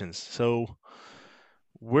 So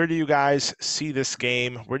where do you guys see this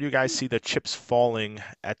game? Where do you guys see the chips falling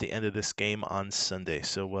at the end of this game on Sunday?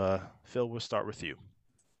 So Phil, we'll start with you.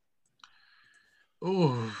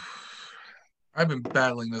 Oh, I've been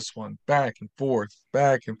battling this one back and forth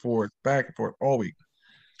all week.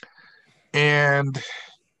 And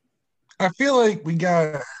I feel like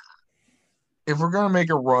if we're going to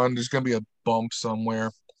make a run, there's going to be a bump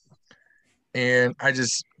somewhere. And I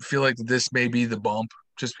just feel like this may be the bump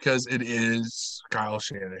just because it is Kyle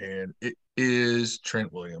Shanahan. It is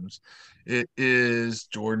Trent Williams. It is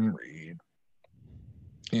Jordan Reed.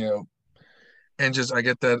 And just I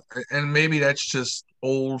get that. And maybe that's just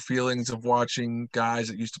old feelings of watching guys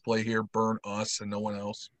that used to play here burn us and no one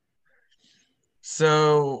else.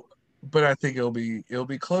 So, but I think it'll be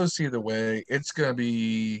close either way. It's going to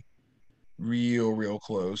be real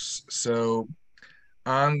close. So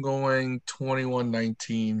I'm going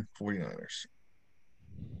 21-19 49ers.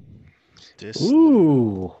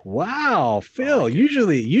 Ooh, wow, Phil. like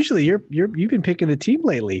it. Usually you've been picking the team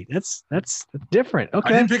lately. That's different. I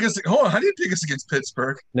Okay. didn't pick us. Hold on, I didn't pick us against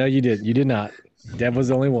Pittsburgh. No, you did. You did not. Dev was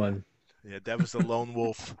the only one. Yeah, that was the lone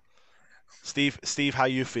wolf. Steve, how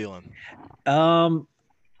you feeling? Um,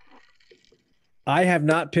 I have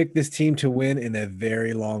not picked this team to win in a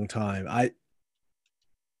very long time.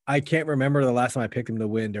 I can't remember the last time I picked them to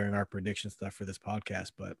win during our prediction stuff for this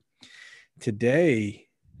podcast, but today,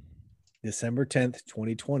 December 10th,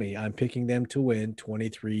 2020, I'm picking them to win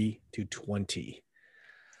 23-20.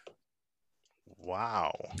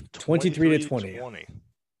 Wow. 23-20.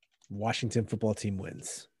 Washington football team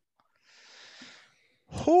wins.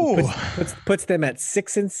 Ooh. Puts them at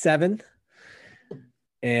 6-7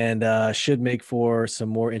 and should make for some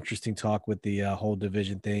more interesting talk with the whole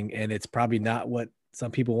division thing. And it's probably not what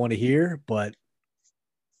some people want to hear, but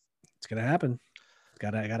it's going to happen.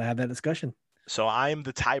 Gotta have that discussion. So I'm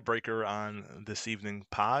the tiebreaker on this evening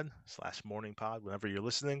pod/morning pod, whenever you're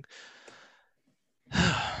listening.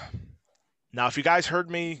 Now, if you guys heard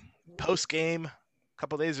me post game a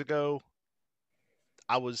couple days ago,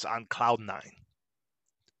 I was on cloud 9.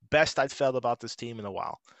 Best I'd felt about this team in a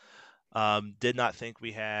while. Did not think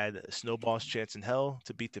we had a snowball's chance in hell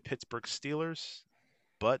to beat the Pittsburgh Steelers,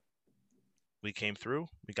 but we came through.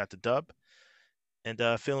 We got the dub, and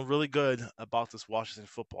feeling really good about this Washington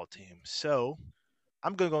football team. So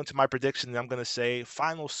I'm going to go into my prediction, and I'm going to say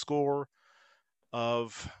final score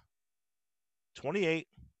of 28-16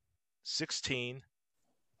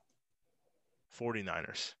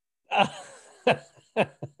 49ers.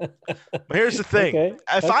 But here's the thing.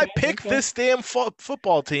 If I pick this damn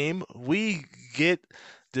football team, we get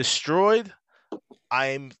destroyed.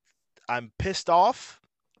 I'm pissed off.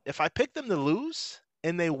 If I pick them to lose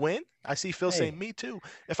and they win, I see Phil saying me too.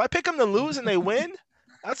 If I pick them to lose and they win,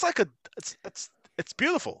 that's like it's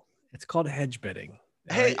beautiful. It's called hedge betting.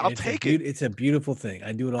 Hey, I'll take it. It's a beautiful thing.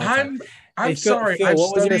 I do it all the time. I'm sorry.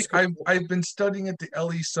 Phil, I've been studying at the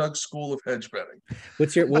L.E. Suggs School of Hedge Betting.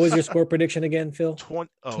 What was your score prediction again, Phil? 21-19.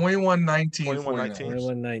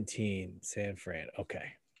 21-19. San Fran.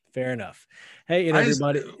 Okay, fair enough. Hey, and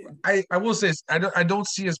everybody. I will say I don't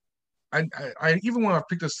see us. I even when I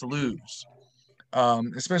picked us to lose,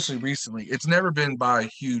 especially recently, it's never been by a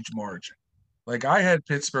huge margin. Like I had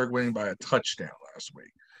Pittsburgh winning by a touchdown last week.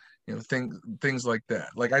 You know, things like that.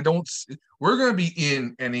 Like we're going to be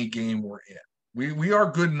in any game we're in. We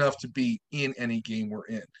are good enough to be in any game we're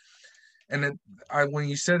in. And when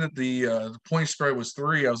you said that the point spread was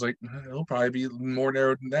 3, I was like, it'll probably be more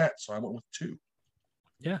narrow than that. So I went with 2.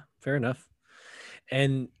 Yeah, fair enough.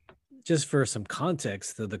 And just for some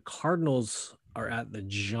context, the Cardinals are at the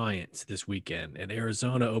Giants this weekend, and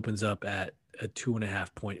Arizona opens up at a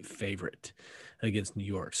 2.5-point favorite against New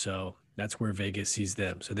York. So that's where Vegas sees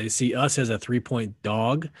them. So they see us as a 3-point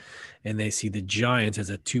dog, and they see the Giants as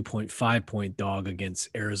a 2.5-point dog against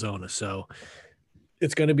Arizona. So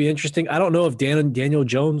it's going to be interesting. I don't know if Daniel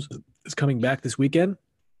Jones is coming back this weekend.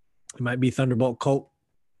 It might be Thunderbolt Colt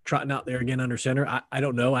trotting out there again under center. I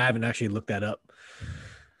don't know. I haven't actually looked that up.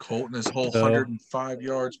 Colt and his whole 105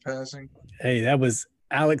 yards passing. Hey, that was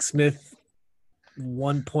Alex Smith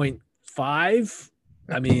 1.5.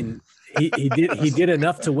 I mean, he did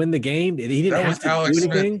enough to win the game. He didn't have to do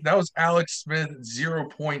anything. That was Alex Smith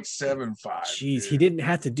 0.75. Jeez, he didn't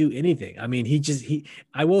have to do anything. I mean,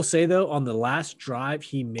 I will say though, on the last drive,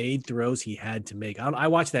 he made throws he had to make. I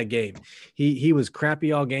watched that game. He was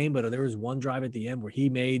crappy all game, but there was one drive at the end where he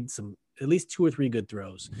made at least 2 or 3 good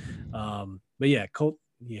throws. But yeah, Colt,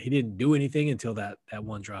 he didn't do anything until that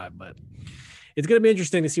one drive. But it's going to be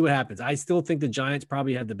interesting to see what happens. I still think the Giants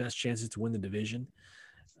probably have the best chances to win the division.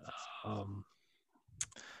 I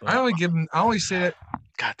only say that.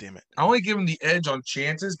 God damn it! I only give them the edge on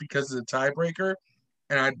chances because of the tiebreaker,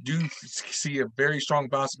 and I do see a very strong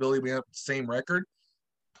possibility we have the same record.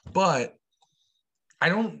 But I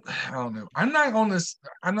don't know. I'm not on this.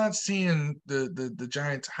 I'm not seeing the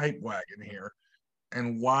Giants hype wagon here,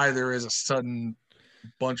 and why there is a sudden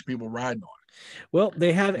bunch of people riding on it. Well,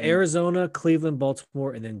 they have Arizona, Cleveland,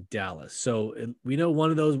 Baltimore, and then Dallas. So we know one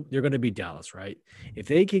of those, they're going to be Dallas, right? If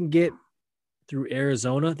they can get through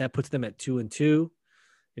Arizona, that puts them at 2-2.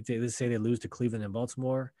 If let's say they lose to Cleveland and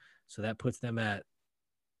Baltimore, so that puts them at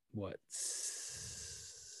what,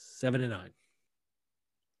 7-9.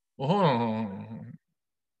 Well, hold on.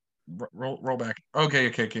 Roll back.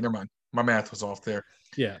 Okay. Never mind. My math was off there.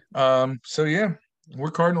 Yeah. So yeah,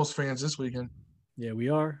 we're Cardinals fans this weekend. Yeah, we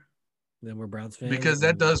are. Then we're Browns fans. Because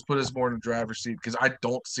that does put us more in the driver's seat because I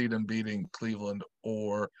don't see them beating Cleveland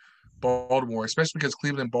or Baltimore, especially because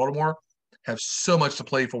Cleveland and Baltimore have so much to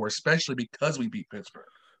play for, especially because we beat Pittsburgh.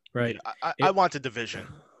 Right. I want the division.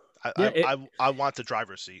 Yeah. I want the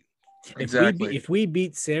driver's seat. Exactly. If we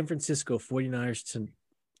beat San Francisco 49ers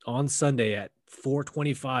on Sunday at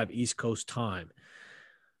 4:25 East Coast time,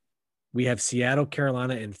 we have Seattle,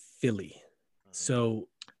 Carolina, and Philly. So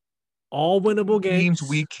all winnable Teams games.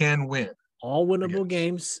 we can win. All winnable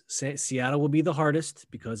games. Seattle will be the hardest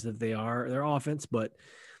because of their offense, but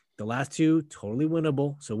the last two totally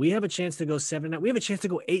winnable. So we have a chance to go 7-9. We have a chance to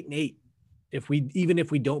go 8-8 if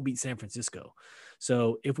we don't beat San Francisco.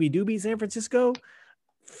 So if we do beat San Francisco,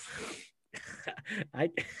 I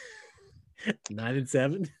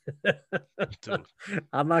 9-7. Dude.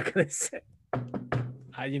 I'm not gonna say.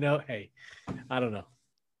 Hey, I don't know.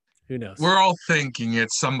 Who knows? We're all thinking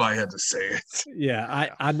it. Somebody had to say it. Yeah,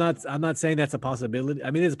 I'm not saying that's a possibility.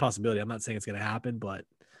 I mean, it's a possibility. I'm not saying it's going to happen, but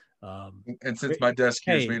And since my desk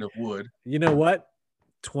here is made of wood, you know what?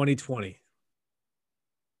 2020.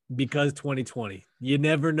 Because 2020. You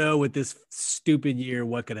never know with this stupid year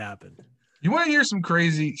what could happen. You want to hear some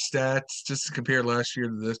crazy stats just to compare last year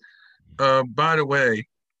to this? By the way,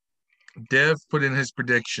 Dev put in his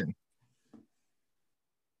prediction.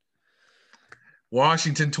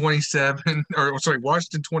 Washington 27,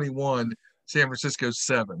 Washington 21, San Francisco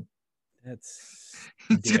 7.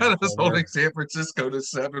 He's got us holding San Francisco to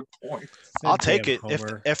 7 points. I'll take it.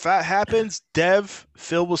 If that happens,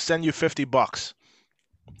 Phil will send you $50.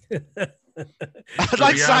 I'd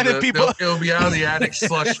like signing people. It'll be out of the Addicts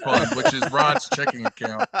slush fund, which is Rod's checking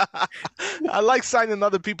account. I like signing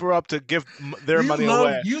other people up to give their money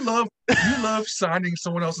away. You love signing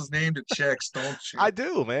someone else's name to checks, don't you? I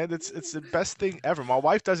do, man. It's the best thing ever. My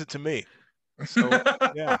wife does it to me. So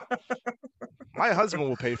yeah, my husband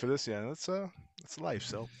will pay for this. Yeah, that's life.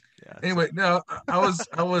 So yeah. Anyway, no, I was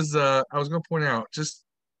going to point out just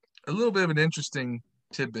a little bit of an interesting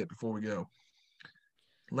tidbit before we go.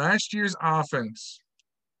 Last year's offense,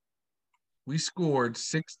 we scored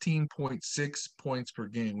 16.6 points per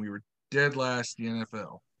game. We were dead last in the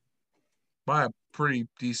NFL by a pretty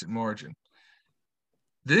decent margin.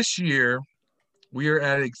 This year, we are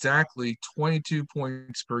at exactly 22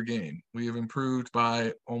 points per game. We have improved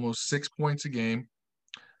by almost 6 points a game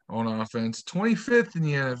on offense, 25th in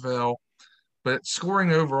the NFL, but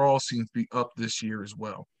scoring overall seems to be up this year as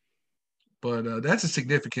well. But that's a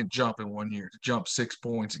significant jump in 1 year, to jump 6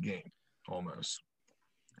 points a game almost.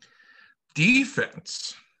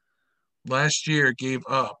 Defense last year gave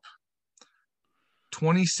up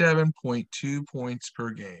 27.2 points per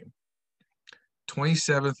game,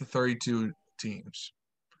 27th of 32 teams.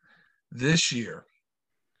 This year,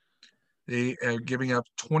 they are giving up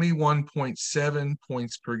 21.7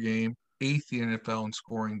 points per game, 8th in the NFL in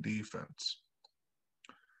scoring defense.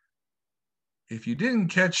 If you didn't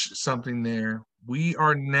catch something there, we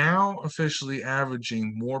are now officially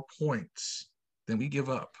averaging more points than we give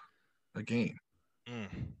up a game.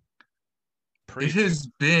 It has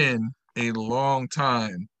been a long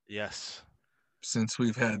time. Yes. Since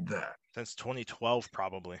we've had that. Since 2012,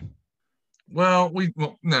 probably. Well,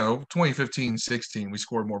 no, 2015-16, we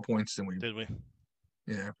scored more points than we did. We?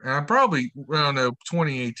 Yeah, and I don't know,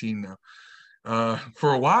 2018 no.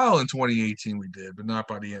 For a while in 2018 we did, but not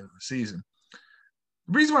by the end of the season.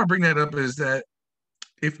 The reason why I bring that up is that,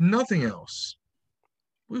 if nothing else,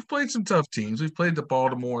 we've played some tough teams. We've played the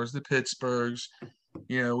Baltimores, the Pittsburghs.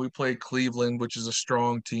 We played Cleveland, which is a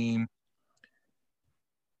strong team.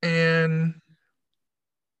 And,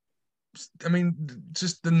 I mean,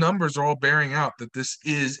 just the numbers are all bearing out that this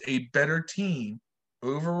is a better team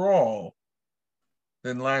overall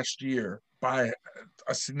than last year by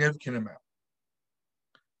a significant amount.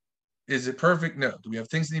 Is it perfect? No. Do we have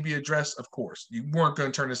things that need to be addressed? Of course. You weren't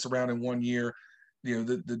going to turn this around in 1 year.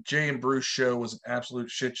 The Jay and Bruce show was an absolute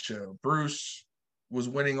shit show. Bruce was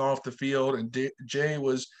winning off the field, and Jay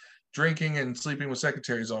was drinking and sleeping with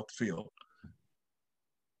secretaries off the field.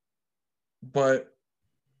 But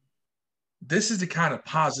this is the kind of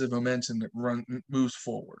positive momentum that moves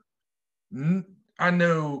forward. I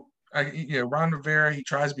know, Ron Rivera, he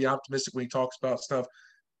tries to be optimistic when he talks about stuff.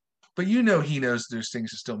 But he knows there's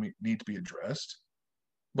things that still need to be addressed.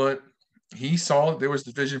 But he saw there was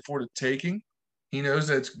division for the taking. He knows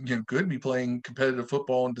that it's good to be playing competitive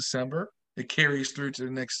football in December. It carries through to the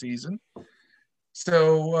next season.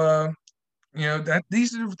 So,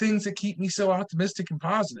 these are the things that keep me so optimistic and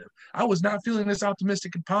positive. I was not feeling this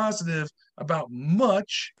optimistic and positive about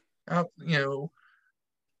much,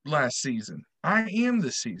 last season. I am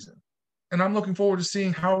this season. And I'm looking forward to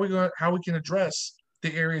seeing how we can address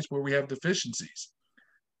the areas where we have deficiencies.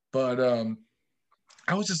 But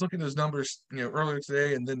I was just looking at those numbers, earlier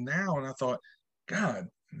today and then now, and I thought, God,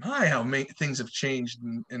 how many things have changed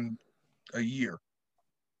in a year.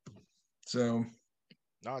 So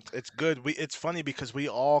No, it's good. It's funny because we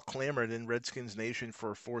all clamored in Redskins Nation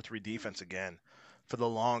for a 4-3 defense again for the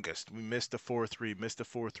longest. We missed the 4-3, missed the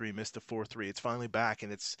 4-3, missed the 4-3. It's finally back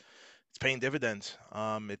and it's paying dividends.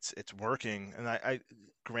 It's working. And I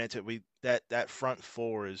granted that front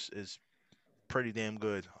four is pretty damn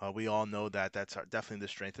good. We all know that. That's definitely the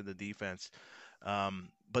strength of the defense.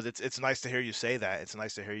 But it's nice to hear you say that. It's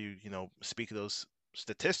nice to hear you speak of those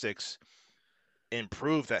statistics and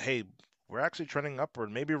prove that, hey, we're actually trending upward.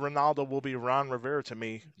 Maybe Ronaldo will be Ron Rivera to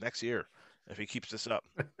me next year if he keeps this up.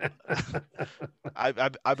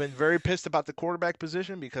 I've been very pissed about the quarterback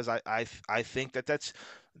position because I think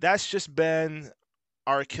that's just been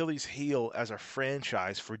our Achilles heel as a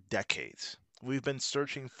franchise for decades. We've been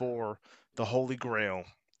searching for the Holy Grail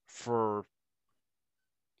for.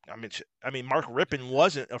 I mean, Mark Rippon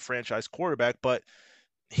wasn't a franchise quarterback, but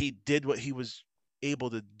he did what he was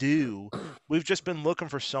able to do. We've just been looking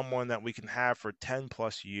for someone that we can have for 10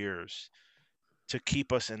 plus years to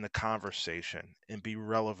keep us in the conversation and be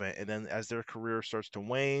relevant. And then as their career starts to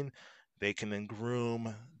wane, they can then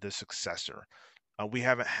groom the successor. We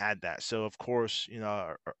haven't had that. So, of course,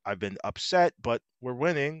 I've been upset, but we're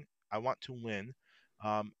winning. I want to win.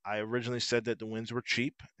 I originally said that the wins were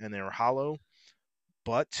cheap and they were hollow,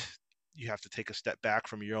 but you have to take a step back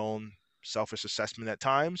from your own selfish assessment at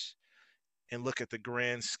times and look at the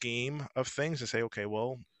grand scheme of things and say, okay,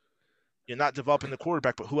 well, you're not developing the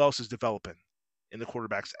quarterback, but who else is developing in the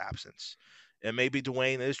quarterback's absence? And maybe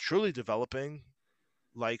Dwayne is truly developing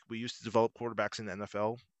like we used to develop quarterbacks in the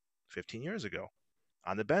NFL 15 years ago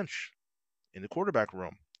on the bench, in the quarterback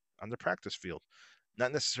room, on the practice field,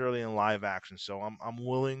 not necessarily in live action. So I'm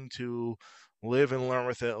willing to live and learn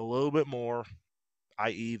with it a little bit more,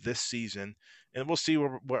 i.e., this season, and we'll see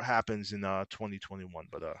what happens in 2021.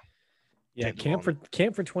 But Yeah, can't do wrong.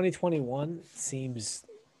 camp for 2021 seems.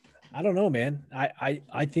 I don't know, man.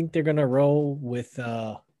 I think they're gonna roll with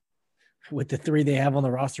the three they have on the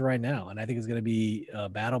roster right now, and I think it's gonna be a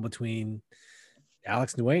battle between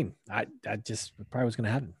Alex and Dwayne. I just probably was gonna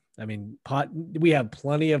happen. I mean, we have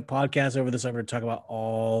plenty of podcasts over the summer to talk about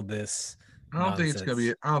all this nonsense. I don't think it's gonna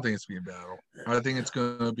be a battle. I think it's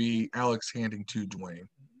gonna be Alex handing to Dwayne.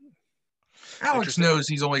 Alex Interesting. knows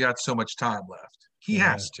he's only got so much time left. He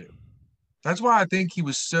Yeah. has to. That's why I think he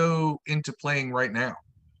was so into playing right now.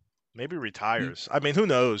 Maybe retires. I mean, who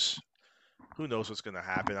knows? Who knows what's going to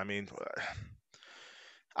happen? I mean,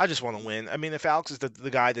 I just want to win. I mean, if Alex is the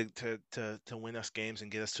guy to win us games and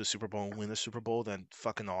get us to a Super Bowl and win the Super Bowl, then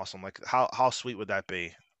fucking awesome. Like, how sweet would that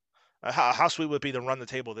be? How sweet would it be to run the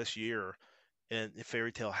table this year and if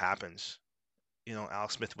fairy tale happens?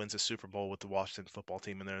 Alex Smith wins a Super Bowl with the Washington football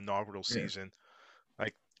team in their inaugural season.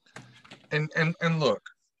 Like, and look,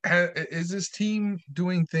 is this team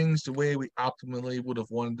doing things the way we optimally would have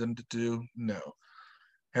wanted them to do? No.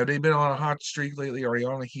 Have they been on a hot streak lately? Are they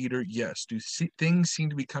on a heater? Yes. Do things seem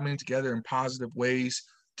to be coming together in positive ways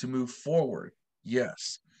to move forward?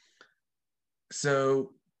 Yes.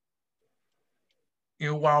 So,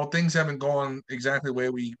 while things haven't gone exactly the way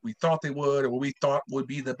we thought they would or what we thought would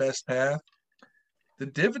be the best path, the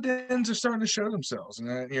dividends are starting to show themselves. And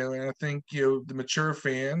I think the mature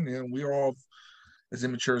fan, we're all as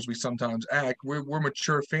immature as we sometimes act. We're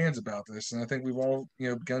mature fans about this, and I think we've all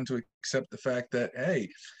begun to accept the fact that, hey,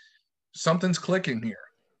 something's clicking here.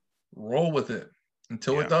 Roll with it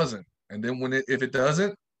until it doesn't, and then if it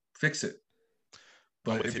doesn't, fix it.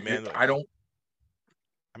 But if man, I don't,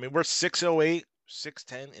 I mean, we're 608,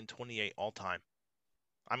 610, and 28 all time.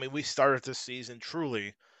 I mean, we started this season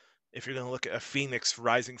truly. If you're going to look at a phoenix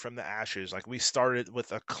rising from the ashes, like we started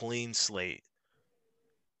with a clean slate.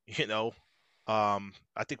 I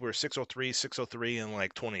think we were 603, and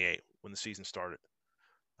like 28 when the season started.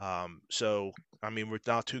 So I mean, we're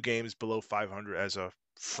now 2 games below 500 as a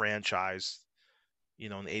franchise.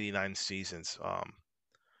 In 89 seasons. I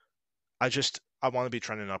want to be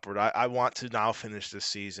trending upward. I want to now finish this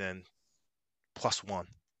season +1,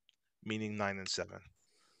 meaning 9-7.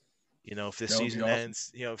 If this season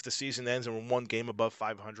ends, if the season ends and we're 1 game above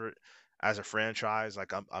 500 as a franchise,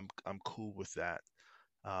 like I'm cool with that.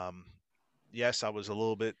 Yes, I was a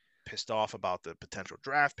little bit pissed off about the potential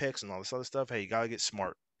draft picks and all this other stuff. Hey, you gotta get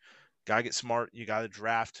smart. You gotta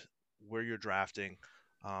draft where you're drafting.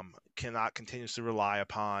 Cannot continuously rely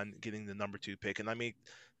upon getting the number 2 pick. And I mean,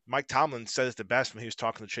 Mike Tomlin said it the best when he was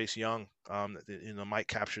talking to Chase Young. Mike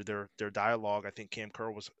captured their dialogue. I think Cam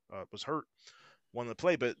Curl was hurt, wanted to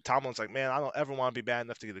play, but Tomlin's like, man, I don't ever want to be bad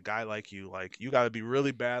enough to get a guy like you. Like, you got to be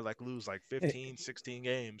really bad, like lose like 15, 16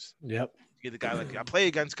 games. Yep. Get a guy like you. I play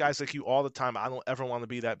against guys like you all the time. I don't ever want to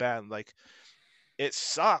be that bad. Like, it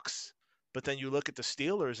sucks But then you look at the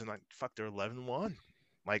Steelers and like, fuck, they're 11-1.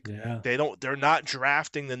 Like Yeah. they're not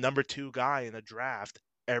drafting the number 2 guy in a draft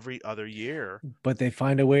every other year. But they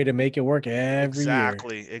find a way to make it work every year.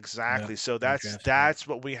 Exactly. So They that's draft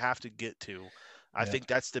smart. what we have to get to. I Yeah. think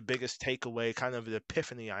that's the biggest takeaway, kind of the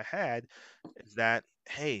epiphany I had, is that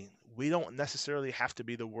hey, we don't necessarily have to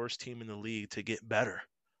be the worst team in the league to get better.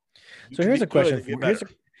 You So can here's be a good question and get for better.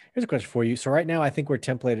 here's a question for you. So right now, I think we're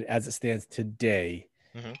templated as it stands today,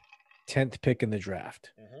 Mhm. 10th pick in the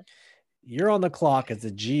draft. Mhm. You're on the clock as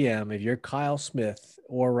a GM. If you're Kyle Smith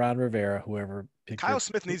or Ron Rivera, whoever picked Kyle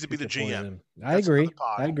Smith needs to be picked the your GM. poison. I That's agree. another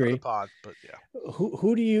I agree. pod, but yeah.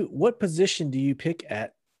 What position do you pick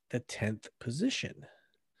at the 10th position?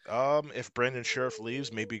 If Brandon Sheriff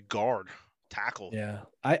leaves, maybe guard, tackle. Yeah,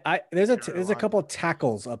 there's a Carolina. couple of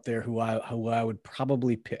tackles up there who I would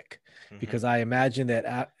probably pick because I imagine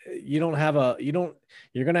that you're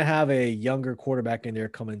gonna have a younger quarterback in there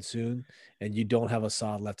coming soon, and you don't have a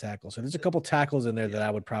solid left tackle. So there's a couple tackles in there that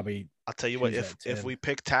I would probably. I'll tell you what, choose at if 10. we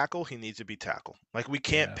pick tackle, he needs to be tackle. Like we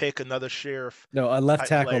can't Yeah. pick another Sheriff No, a left type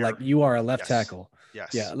tackle player. like you are a left Yes. tackle.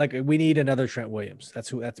 Yes. Yeah, like we need another Trent Williams.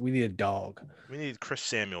 We need a dog. We need Chris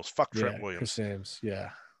Samuels. Fuck Trent Yeah, Williams. Chris Sims.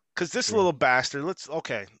 Yeah. Because this True. little bastard,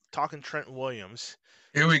 talking Trent Williams.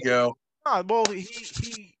 Here we go. Well,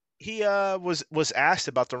 he was asked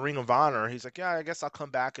about the Ring of Honor. He's like, yeah, I guess I'll come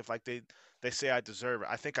back if like they say I deserve it.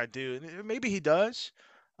 I think I do. And maybe he does.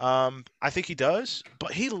 I think he does.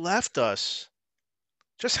 But he left us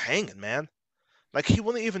just hanging, man. Like he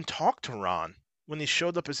wouldn't even talk to Ron when he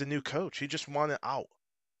showed up as a new coach. He just wanted out.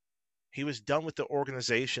 He was done with the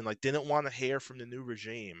organization. Like didn't want to hear from the new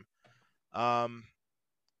regime.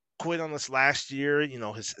 Quit on this last year. You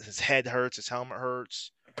know, his head hurts, his helmet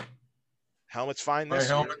hurts. Helmet's fine My this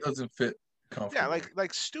helmet year. doesn't fit comfortably. Yeah,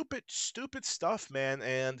 like stupid stuff, man.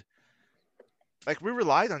 And like we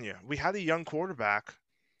relied on you. We had a young quarterback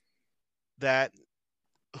that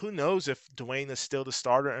who knows if Dwayne is still the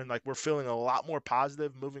starter, and like we're feeling a lot more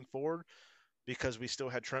positive moving forward because we still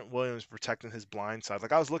had Trent Williams protecting his blind side.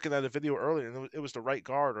 Like I was looking at a video earlier, and it was the right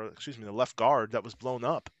guard, or excuse me, the left guard that was blown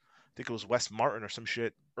up. I think it was Wes Martin or some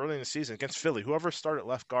shit early in the season against Philly. Whoever started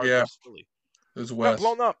left guard against Philly. It was Got Wes.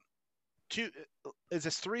 blown up. It's a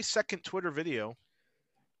 3-second Twitter video.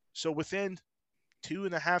 So within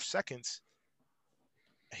 2.5 seconds,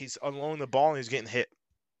 he's unloading the ball and he's getting hit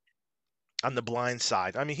on the blind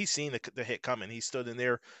side. I mean, he's seen the hit coming. He stood in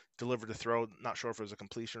there, delivered the throw. Not sure if it was a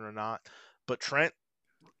completion or not. But Trent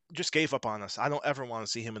just gave up on us. I don't ever want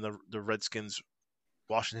to see him in the Redskins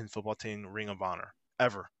Washington football team Ring of Honor.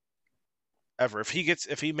 Ever. If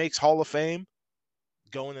he makes Hall of Fame,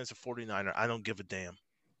 going as a 49er, I don't give a damn.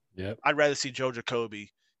 Yep. I'd rather see Joe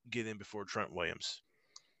Jacoby get in before Trent Williams.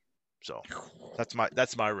 So that's my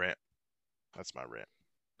rant. That's my rant.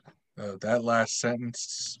 That last sentence,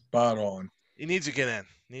 spot on. He needs to get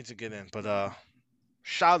in. But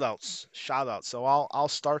shout outs. So I'll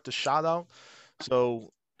start the shout out.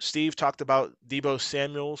 So Steve talked about Deebo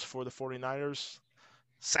Samuels for the 49ers.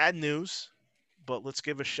 Sad news, but let's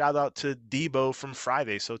give a shout out to Deebo from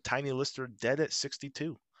Friday. So Tiny Lister dead at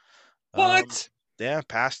 62. What? Yeah,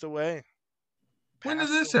 passed away. When did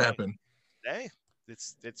this happen? Hey,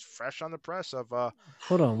 it's fresh on the press of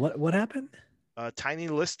Hold on, what happened? Tiny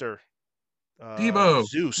Lister. Deebo.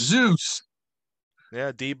 Zeus.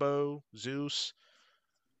 Yeah, Deebo, Zeus.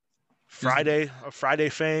 Friday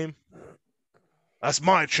fame. That's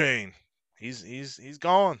my chain. He's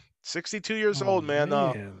gone. 62 years old, man.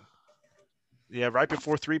 Yeah, right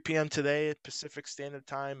before 3 p.m. today, Pacific Standard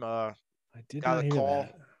Time. I did not hear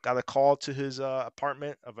that. Got a call to his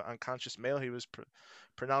apartment of an unconscious male. He was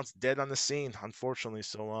pronounced dead on the scene, unfortunately.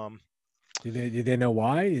 So Did they know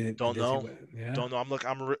why? Don't know. Yeah. Don't know.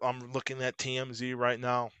 I'm looking at TMZ right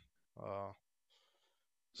now.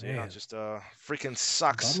 So yeah, just freaking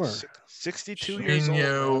sucks. Bummer. 62 years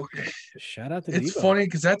old. Shout out to It's Deebo. funny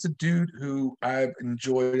because that's a dude who I've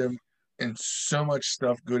enjoyed him in so much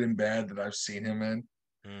stuff, good and bad, that I've seen him in.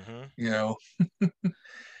 Mm-hmm. You know,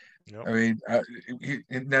 Yep. I mean,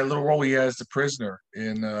 in that little role he has, the prisoner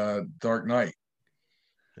in Dark Knight.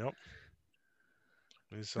 Yep.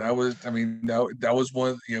 That was, I mean, that was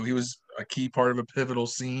one. You know, he was a key part of a pivotal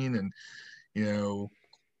scene, and you know,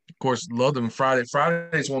 of course, loved him. Friday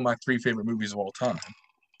is one of my 3 favorite movies of all time.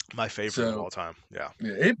 My favorite of all time. Yeah.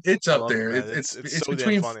 It's up there. It's so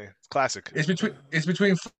between, damn funny. It's classic. It's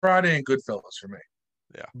between Friday and Goodfellas for me.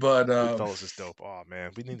 Yeah. But Goodfellas is dope. Oh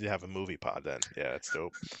man, we need to have a movie pod then. Yeah, it's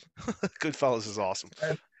dope. Goodfellas is awesome.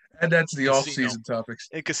 And that's the off-season topics.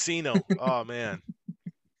 In Casino. Oh man.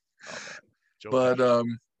 But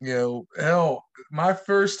Hell, my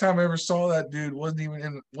first time I ever saw that dude wasn't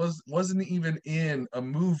even in a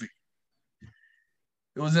movie.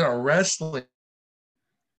 It was in a wrestling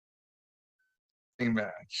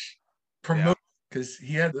match. Yeah. Promote because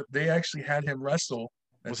they actually had him wrestle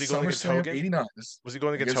at Was he going against SummerSlam Hogan? '89 Was he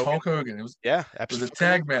going against against Hogan? Hulk Hogan. Yeah, It was a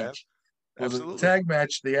tag absolutely, man. match. It was a Absolutely. tag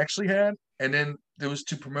match they actually had, and then it was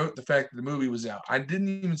to promote the fact that the movie was out. I didn't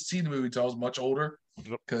even see the movie until I was much older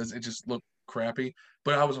Yep. because it just looked crappy.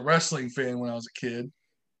 But I was a wrestling fan when I was a kid,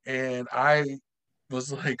 and I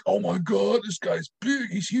was like, "Oh my god, this guy's big.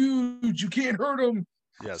 He's huge. You can't hurt him."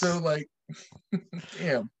 So Yes. like,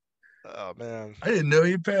 damn, Oh man. I didn't know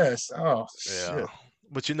he passed. Oh Yeah. shit,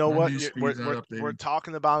 But you know my what? news We're feed's not we're we're updated.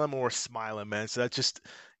 talking about him and we're smiling, man. So that just,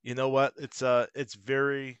 you know what? It's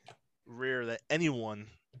very rare that anyone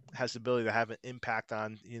has the ability to have an impact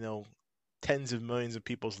on, tens of millions of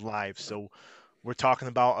people's lives. So we're talking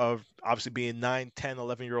about obviously being 9, 10,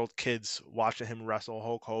 11-year-old kids watching him wrestle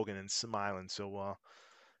Hulk Hogan and smiling. So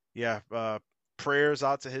yeah, prayers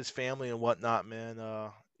out to his family and whatnot, man.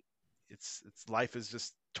 It's life is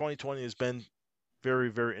just 2020 has been very,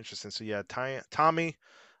 very interesting. So yeah, Tommy,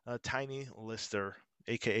 Tiny Lister,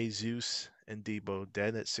 aka Zeus and Debo,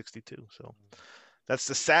 dead at 62. So that's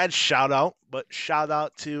the sad shout out. But shout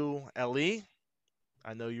out to Ellie.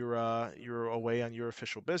 I know you're away on your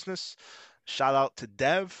official business. Shout out to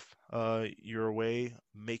Dev. You're away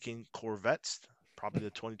making Corvettes, probably the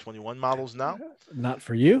 2021 models now. Not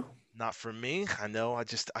for you. Not for me. I know.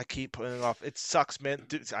 I keep putting it off. It sucks, man.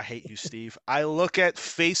 Dude, I hate you, Steve. I look at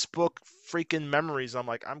Facebook freaking memories. I'm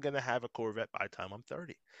like, I'm gonna have a Corvette by the time I'm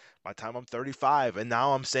 30, by the time I'm 35, and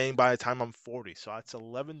now I'm saying by the time I'm 40. So it's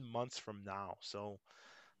 11 months from now. So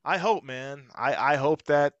I hope, man. I hope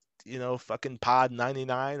that fucking Pod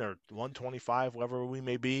 99 or 125, whatever we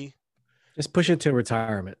may be. Just push it to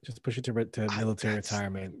retirement. Just push it to I, military that's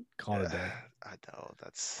retirement. Call it a day. I know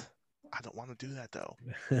that's. I don't want to do that though.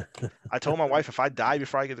 I told my wife if I die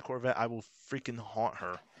before I get the Corvette, I will freaking haunt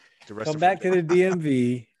her the rest Come of her back to the days.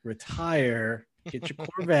 DMV, retire, get your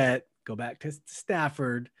Corvette, go back to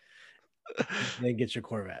Stafford, and then get your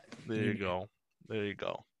Corvette. There you go. There you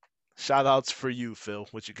go. Shout outs for you, Phil.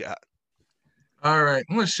 What you got? All right,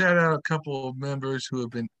 I'm gonna shout out a couple of members who have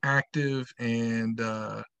been active and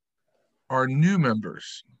are new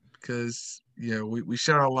members because we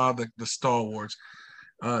shout out a lot of the stalwarts.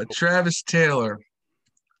 Travis Taylor,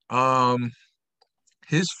 um,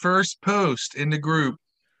 his first post in the group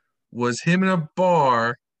was him in a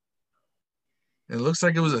bar. It looks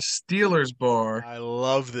like it was a Steelers bar, I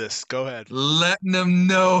love this. Go ahead. letting them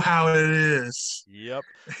know how it is. Yep.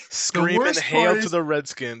 The Screaming worst hail part to is, the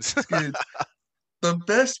Redskins. dude, the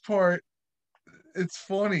best part, it's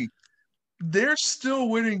funny. They're still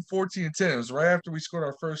winning 14-10. It was right after we scored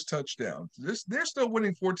our first touchdown. They're still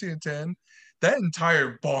winning 14-10. That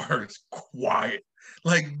entire bar is quiet.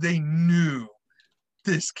 Like they knew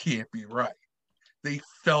this can't be right. They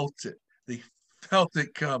felt it. They felt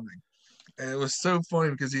it coming. And it was so funny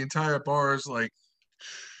because the entire bar is like,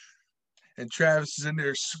 and Travis is in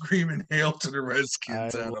there screaming hail to the I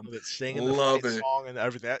Redskins at love him. it. Singing the Love fight it. song and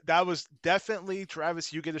everything. That was definitely,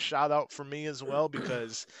 Travis, you get a shout out for me as well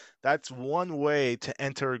because that's one way to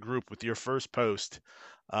enter a group with your first post.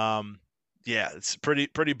 Um, yeah, it's pretty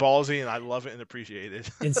ballsy and I love it and appreciate it.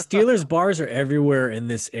 And Steelers bars are everywhere in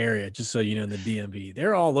this area, just so you know, in the DMV.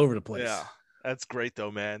 They're all over the place. Yeah. That's great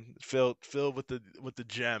though, man. Phil with the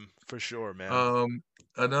gem for sure, man. Um,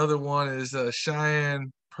 Another one is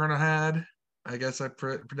Cheyenne Pernahad. I guess I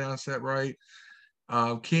pronounced that right.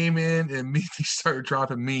 Came in and immediately started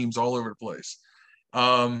dropping memes all over the place.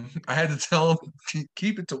 I had to tell him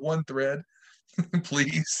keep it to one thread,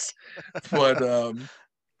 please. But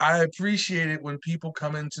I appreciate it when people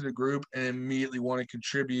come into the group and immediately want to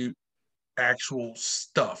contribute actual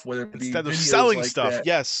stuff, whether it be Instead of videos selling like stuff, that.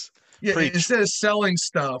 yes. Yeah, Preach. instead of selling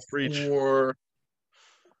stuff Preach. or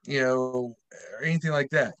or anything like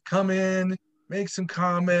that. Come in, make some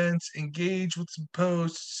comments, engage with some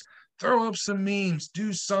posts, throw up some memes,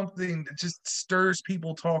 do something that just stirs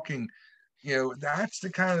people talking. That's the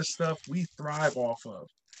kind of stuff we thrive off of.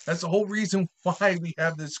 That's the whole reason why we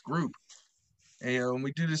have this group. And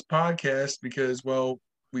we do this podcast because, well,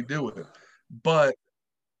 we do it. But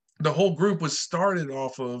the whole group was started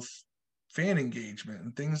off of fan engagement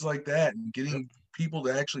and things like that and Yep. getting people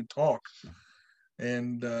to actually talk.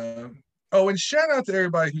 And and shout out to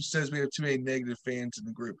everybody who says we have too many negative fans in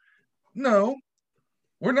the group. No,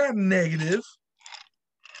 we're not negative.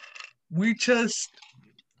 We just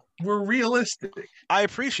we're realistic. I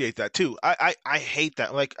appreciate that too. I hate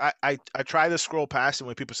that. Like I try to scroll past it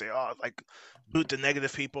when people say, "Oh, like boot the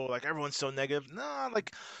negative people." Like everyone's so negative. No,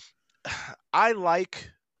 like I like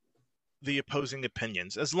the opposing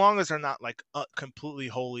opinions as long as they're not like completely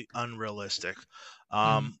wholly unrealistic.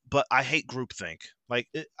 But I hate groupthink. Like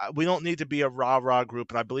we don't need to be a rah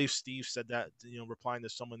group. And I believe Steve said that, replying to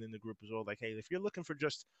someone in the group as well. Like, hey, if you're looking for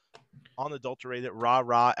just unadulterated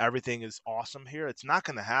rah, everything is awesome here, it's not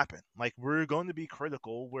going to happen. Like we're going to be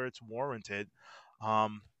critical where it's warranted.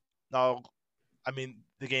 Now, I mean,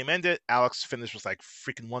 the game ended. Alex finished with like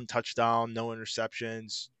freaking 1 touchdown, no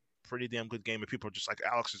interceptions. Pretty damn good game. And people are just like,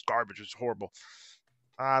 Alex is garbage. It's horrible.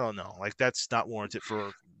 I don't know. Like that's not warranted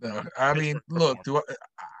for. No, I mean, Pittsburgh look, performance.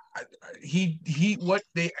 he what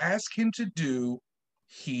they ask him to do,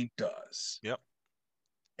 he does. Yep.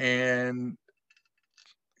 And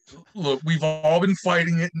look, we've all been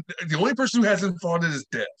fighting it. The only person who hasn't fought it is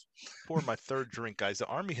Dev. Pour my third drink, guys. The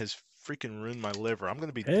Army has freaking ruined my liver. I'm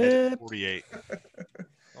gonna be dead at 48.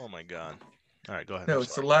 Oh my god. All right, go ahead. No,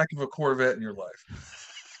 it's the lack of a Corvette in your life.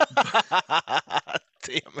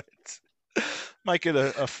 Damn it. Might get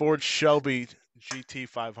a Ford Shelby GT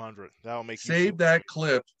 500. That'll make you Save that great.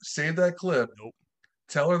 clip. Save that clip. Nope.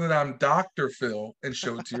 Tell her that I'm Dr. Phil and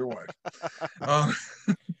show it to your wife.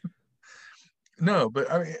 No,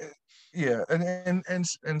 but I mean, yeah,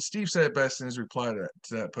 and Steve said it best in his reply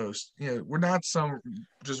to that post. We're not some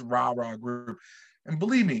just rah group, and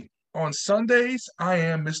believe me, on Sundays I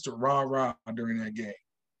am Mr. Rah during that game.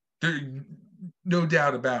 There, no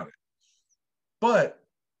doubt about it. But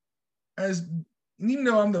even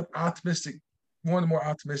though I'm the optimistic, one of the more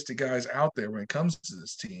optimistic guys out there when it comes to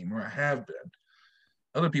this team, or I have been,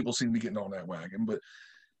 other people seem to be getting on that wagon, but.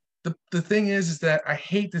 The thing is that I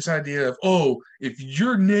hate this idea of, oh, if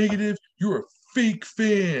you're negative, you're a fake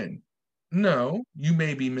fan. No, you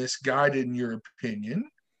may be misguided in your opinion,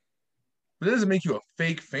 but it doesn't make you a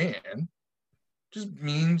fake fan. It just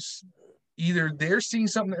means either they're seeing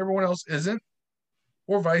something that everyone else isn't,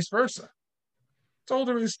 or vice versa. That's all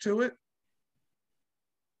there is to it.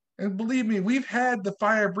 And believe me, we've had the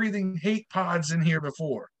fire-breathing hate pods in here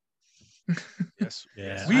before. Yes.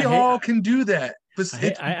 Yeah. We all can do that. But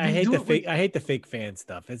I hate the fake. I hate the fake fan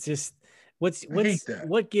stuff. It's just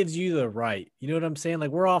what gives you the right. You know what I'm saying?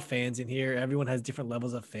 Like we're all fans in here. Everyone has different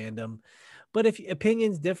levels of fandom, but if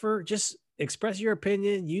opinions differ, just express your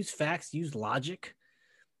opinion. Use facts. Use logic.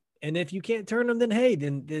 And if you can't turn them, then hey,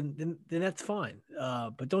 then that's fine.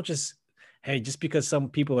 But don't just just because some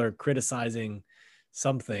people are criticizing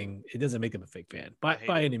something, it doesn't make them a fake fan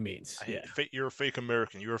by any means. You're a fake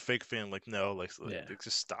American. You're a fake fan. Like no, like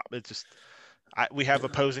just stop. It just. We have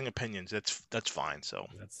opposing opinions. That's fine. So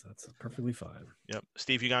that's perfectly fine. Yep.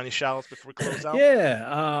 Steve, you got any shout outs before we close out? Yeah.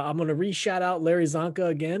 I'm gonna re-shout out Larry Zonka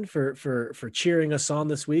again for cheering us on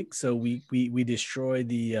this week. So we destroyed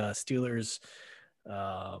the Steelers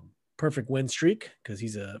perfect win streak because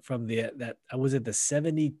he's from the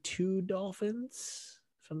 72 Dolphins,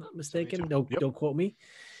 if I'm not mistaken. Don't quote me.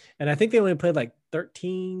 And I think they only played like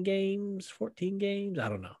 13 games, 14 games. I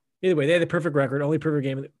don't know. Either way, they had the perfect record,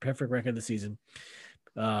 perfect record of the season.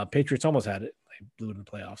 Patriots almost had it. They blew it in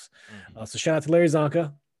the playoffs. So shout out to Larry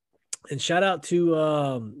Zonka. And shout out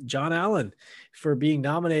to John Allen for being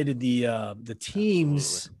nominated the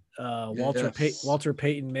team's Walter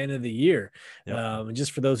Payton Man of the Year. Yep. And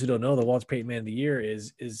just for those who don't know, the Walter Payton Man of the Year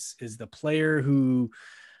is the player who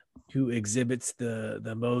exhibits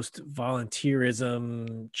the most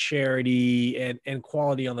volunteerism, charity, and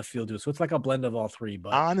quality on the field too. So it's like a blend of all three.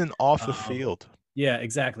 But on and off the field. Yeah,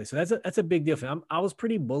 exactly. So that's a big deal for him. I was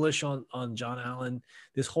pretty bullish on John Allen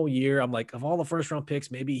this whole year. I'm like, of all the first round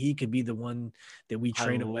picks, maybe he could be the one that we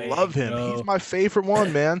train away. I love him. He's my favorite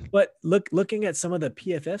one, man. But looking at some of the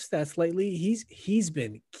PFF stats lately, he's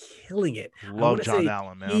been killing it. Love John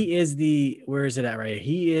Allen, man. He is where is it at right here?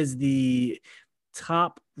 He is the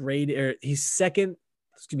top rated, or he's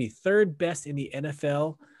third best in the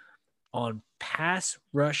NFL on pass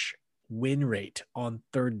rush win rate on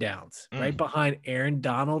third downs, right behind Aaron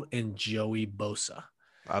Donald and Joey Bosa.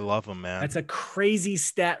 I love him, man. That's a crazy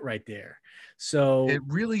stat right there. So it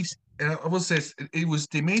really, and I will say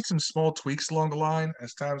they made some small tweaks along the line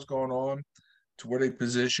as time's gone on to where they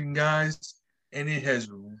position guys, and it has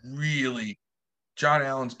really, John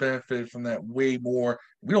Allen's benefited from that way more.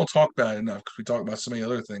 We don't talk about it enough because we talk about so many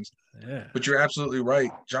other things. Yeah. But you're absolutely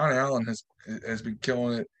right. John Allen has been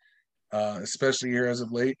killing it, especially here as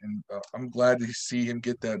of late, and I'm glad to see him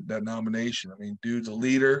get that nomination. I mean, dude's a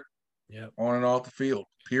leader, on and off the field.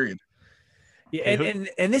 Period. Yeah,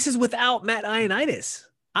 and this is without Matt Ioannidis.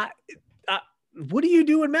 What do you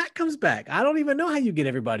do when Matt comes back? I don't even know how you get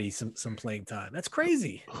everybody some playing time. That's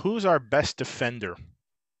crazy. Who's our best defender?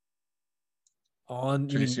 You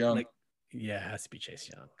Chase mean Young. like, yeah, it has to be Chase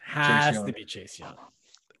Young. Chase Has to Young. be Chase Young.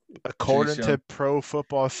 According Chase to Young. Pro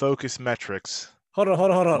Football Focus metrics. Hold on.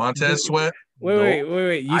 Montez Sweat. Wait.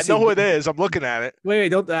 You I know say who it is. I'm looking at it. wait.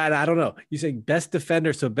 Don't I don't know. You say best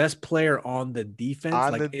defender, so best player on the defense,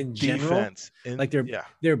 On like the in general, defense. like Yeah.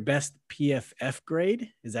 their best PFF grade.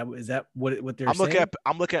 Is that what they're saying?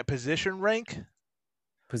 I'm looking at position rank.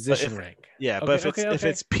 But Position rank. if Okay.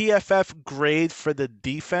 it's PFF grade for the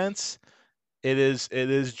defense, it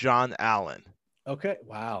is John Allen. Okay.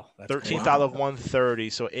 Wow. That's 13th crazy. out of Wow. 130,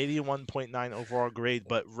 so 81.9 overall grade.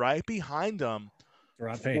 But right behind them,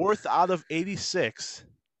 Rod Payne. 4th out of 86,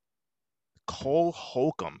 Cole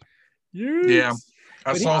Holcomb. Yeah. Yes.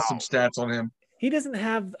 I But saw some stats on him. he doesn't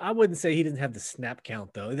have. I wouldn't say he doesn't have the snap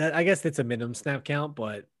count though. I guess that's a minimum snap count,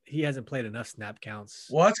 but he hasn't played enough snap counts.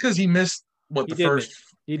 Well, that's because he missed He did miss.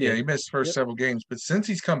 He did. he missed the first Yep. several games. But since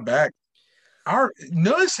he's come back,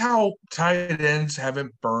 notice how tight ends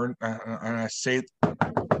haven't burned. And I say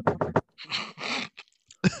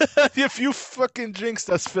If you fucking jinxed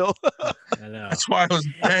us, Phil. I know. that's why I was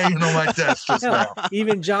banging on my desk just Hell, now.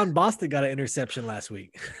 even John Boston got an interception last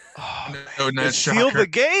week. No, It that's sealed shocker. the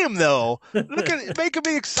game, though. Look at it, making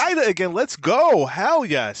me excited again. Let's go. Hell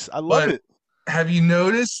yes. I love But it. have you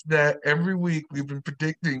noticed that every week we've been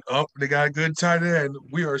predicting, oh, they got a good tight end.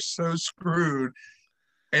 We are so screwed.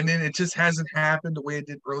 And then it just hasn't happened the way it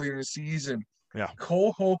did earlier in the season. Yeah.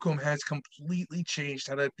 Cole Holcomb has completely changed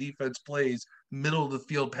how that defense plays middle of the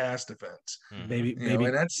field pass defense. Baby, And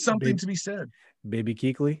that's something to be said. Baby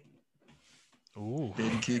Keekly. Ooh.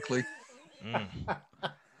 Baby Keekly.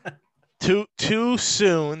 Too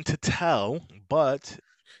soon to tell, but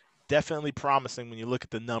definitely promising when you look at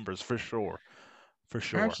the numbers for sure. For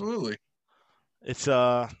sure. Absolutely. It's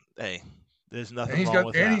hey, there's nothing wrong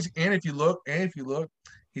with that. And if you look,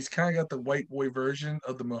 he's kind of got the white boy version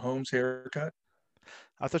of the Mahomes haircut.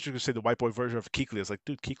 I thought you were gonna say the white boy version of Kuechly. I was like,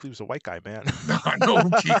 dude, Kuechly was a white guy, man. No, I know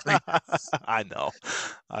who Kuechly is. I know.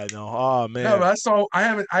 Oh man. No, but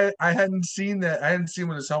I hadn't seen that. I hadn't seen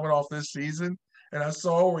with his helmet off this season. And I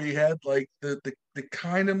saw where he had like the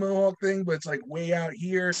kind of mohawk thing, but it's like way out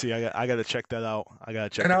here. See, I gotta check that out.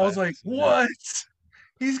 And I was like, what?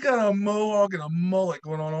 He's got a mohawk and a mullet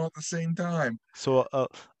going on all at the same time. So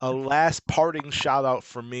a last parting shout out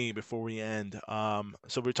for me before we end.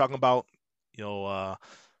 So we're talking about, John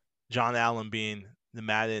Allen being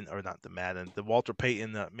the Walter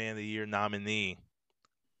Payton Man of the Year nominee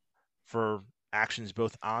for actions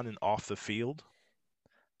both on and off the field.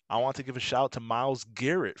 I want to give a shout out to Myles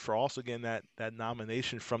Garrett for also getting that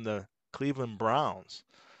nomination from the Cleveland Browns.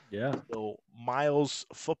 Yeah. So Myles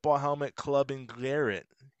Football Helmet Clubbing Garrett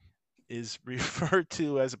is referred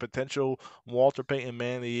to as a potential Walter Payton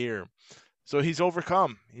Man of the Year. So he's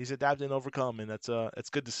overcome. He's adapted and overcome, and that's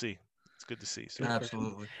it's good to see. It's good to see. So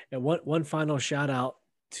Absolutely. And one final shout out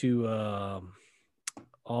to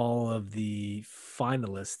all of the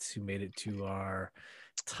finalists who made it to our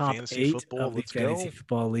top Fantasy 8 football, of the let's Fantasy go.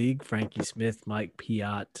 Football League. Frankie Smith, Mike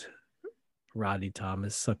Piott, Rodney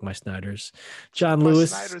Thomas, Suck My Snyders, John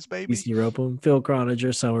Lewis, DC Ropum, Phil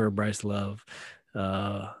Croninger, Summer, Bryce Love.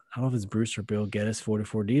 I don't know if it's Bruce or Bill Geddes,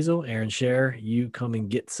 44 Diesel, Aaron Scher, you come and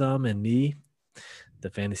get some, and me,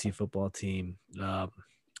 the fantasy football team.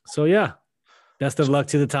 So yeah, best of luck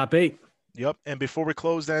to the top 8. Yep. And before we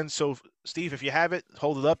close then, so Steve, if you have it,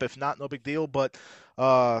 hold it up. If not, no big deal. But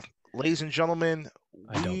ladies and gentlemen,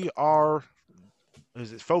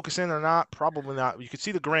 is it focusing or not? Probably not. You can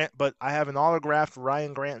see the Grant, but I have an autographed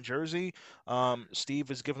Ryan Grant jersey. Steve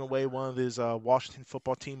is giving away one of his Washington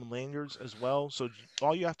football team lanyards as well. So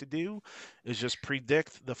all you have to do is just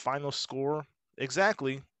predict the final score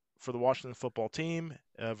exactly for the Washington football team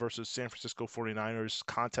versus San Francisco 49ers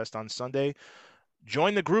contest on Sunday.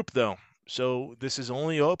 Join the group, though. So this is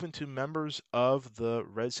only open to members of the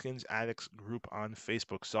Redskins Addicts group on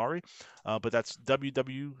Facebook. Sorry, but that's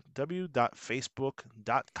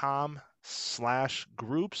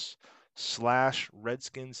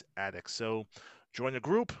www.facebook.com/groups/Redskins Addicts. So join the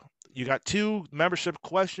group. You got 2 membership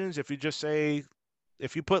questions. If you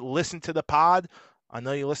put listen to the pod, I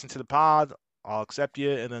know you listen to the pod, I'll accept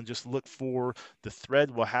you, and then just look for the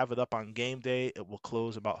thread. We'll have it up on game day. It will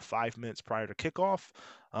close about 5 minutes prior to kickoff.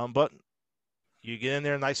 But you get in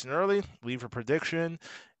there nice and early, leave a prediction,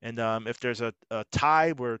 and if there's a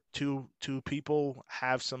tie where two people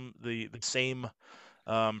have the same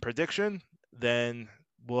prediction, then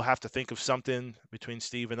we'll have to think of something between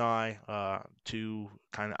Steve and I to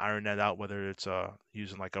kind of iron that out, whether it's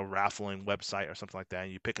using like a raffling website or something like that.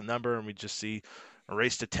 And you pick a number and we just see a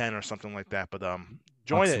race to 10 or something like that. But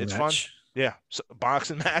join it. Boxing It's fun. match. Yeah, so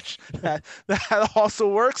boxing match that also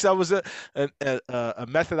works. That was a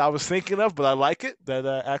method I was thinking of, but I like it. That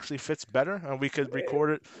actually fits better, and we could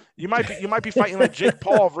record it. You might be fighting like Jake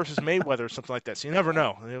Paul versus Mayweather or something like that. So you never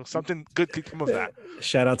know. Something good could come of that.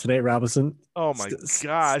 Shout out to Nate Robinson. Oh my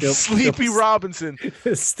God, Sleepy Robinson.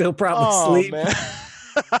 Still probably asleep. Man.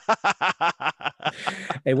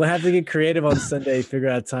 Hey, we'll have to get creative on Sunday. Figure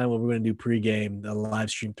out a time when we're going to do pregame, the live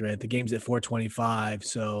stream thread. The game's at 4:25,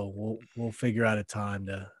 so we'll figure out a time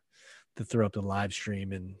to throw up the live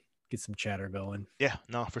stream and get some chatter going. Yeah,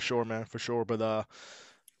 no, for sure, man, for sure. But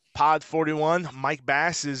Pod 41, Mike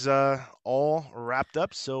Bass is all wrapped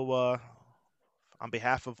up. So on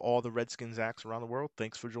behalf of all the Redskins acts around the world,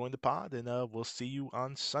 thanks for joining the pod, and we'll see you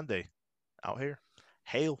on Sunday out here.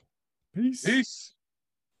 Hail. Peace. Peace.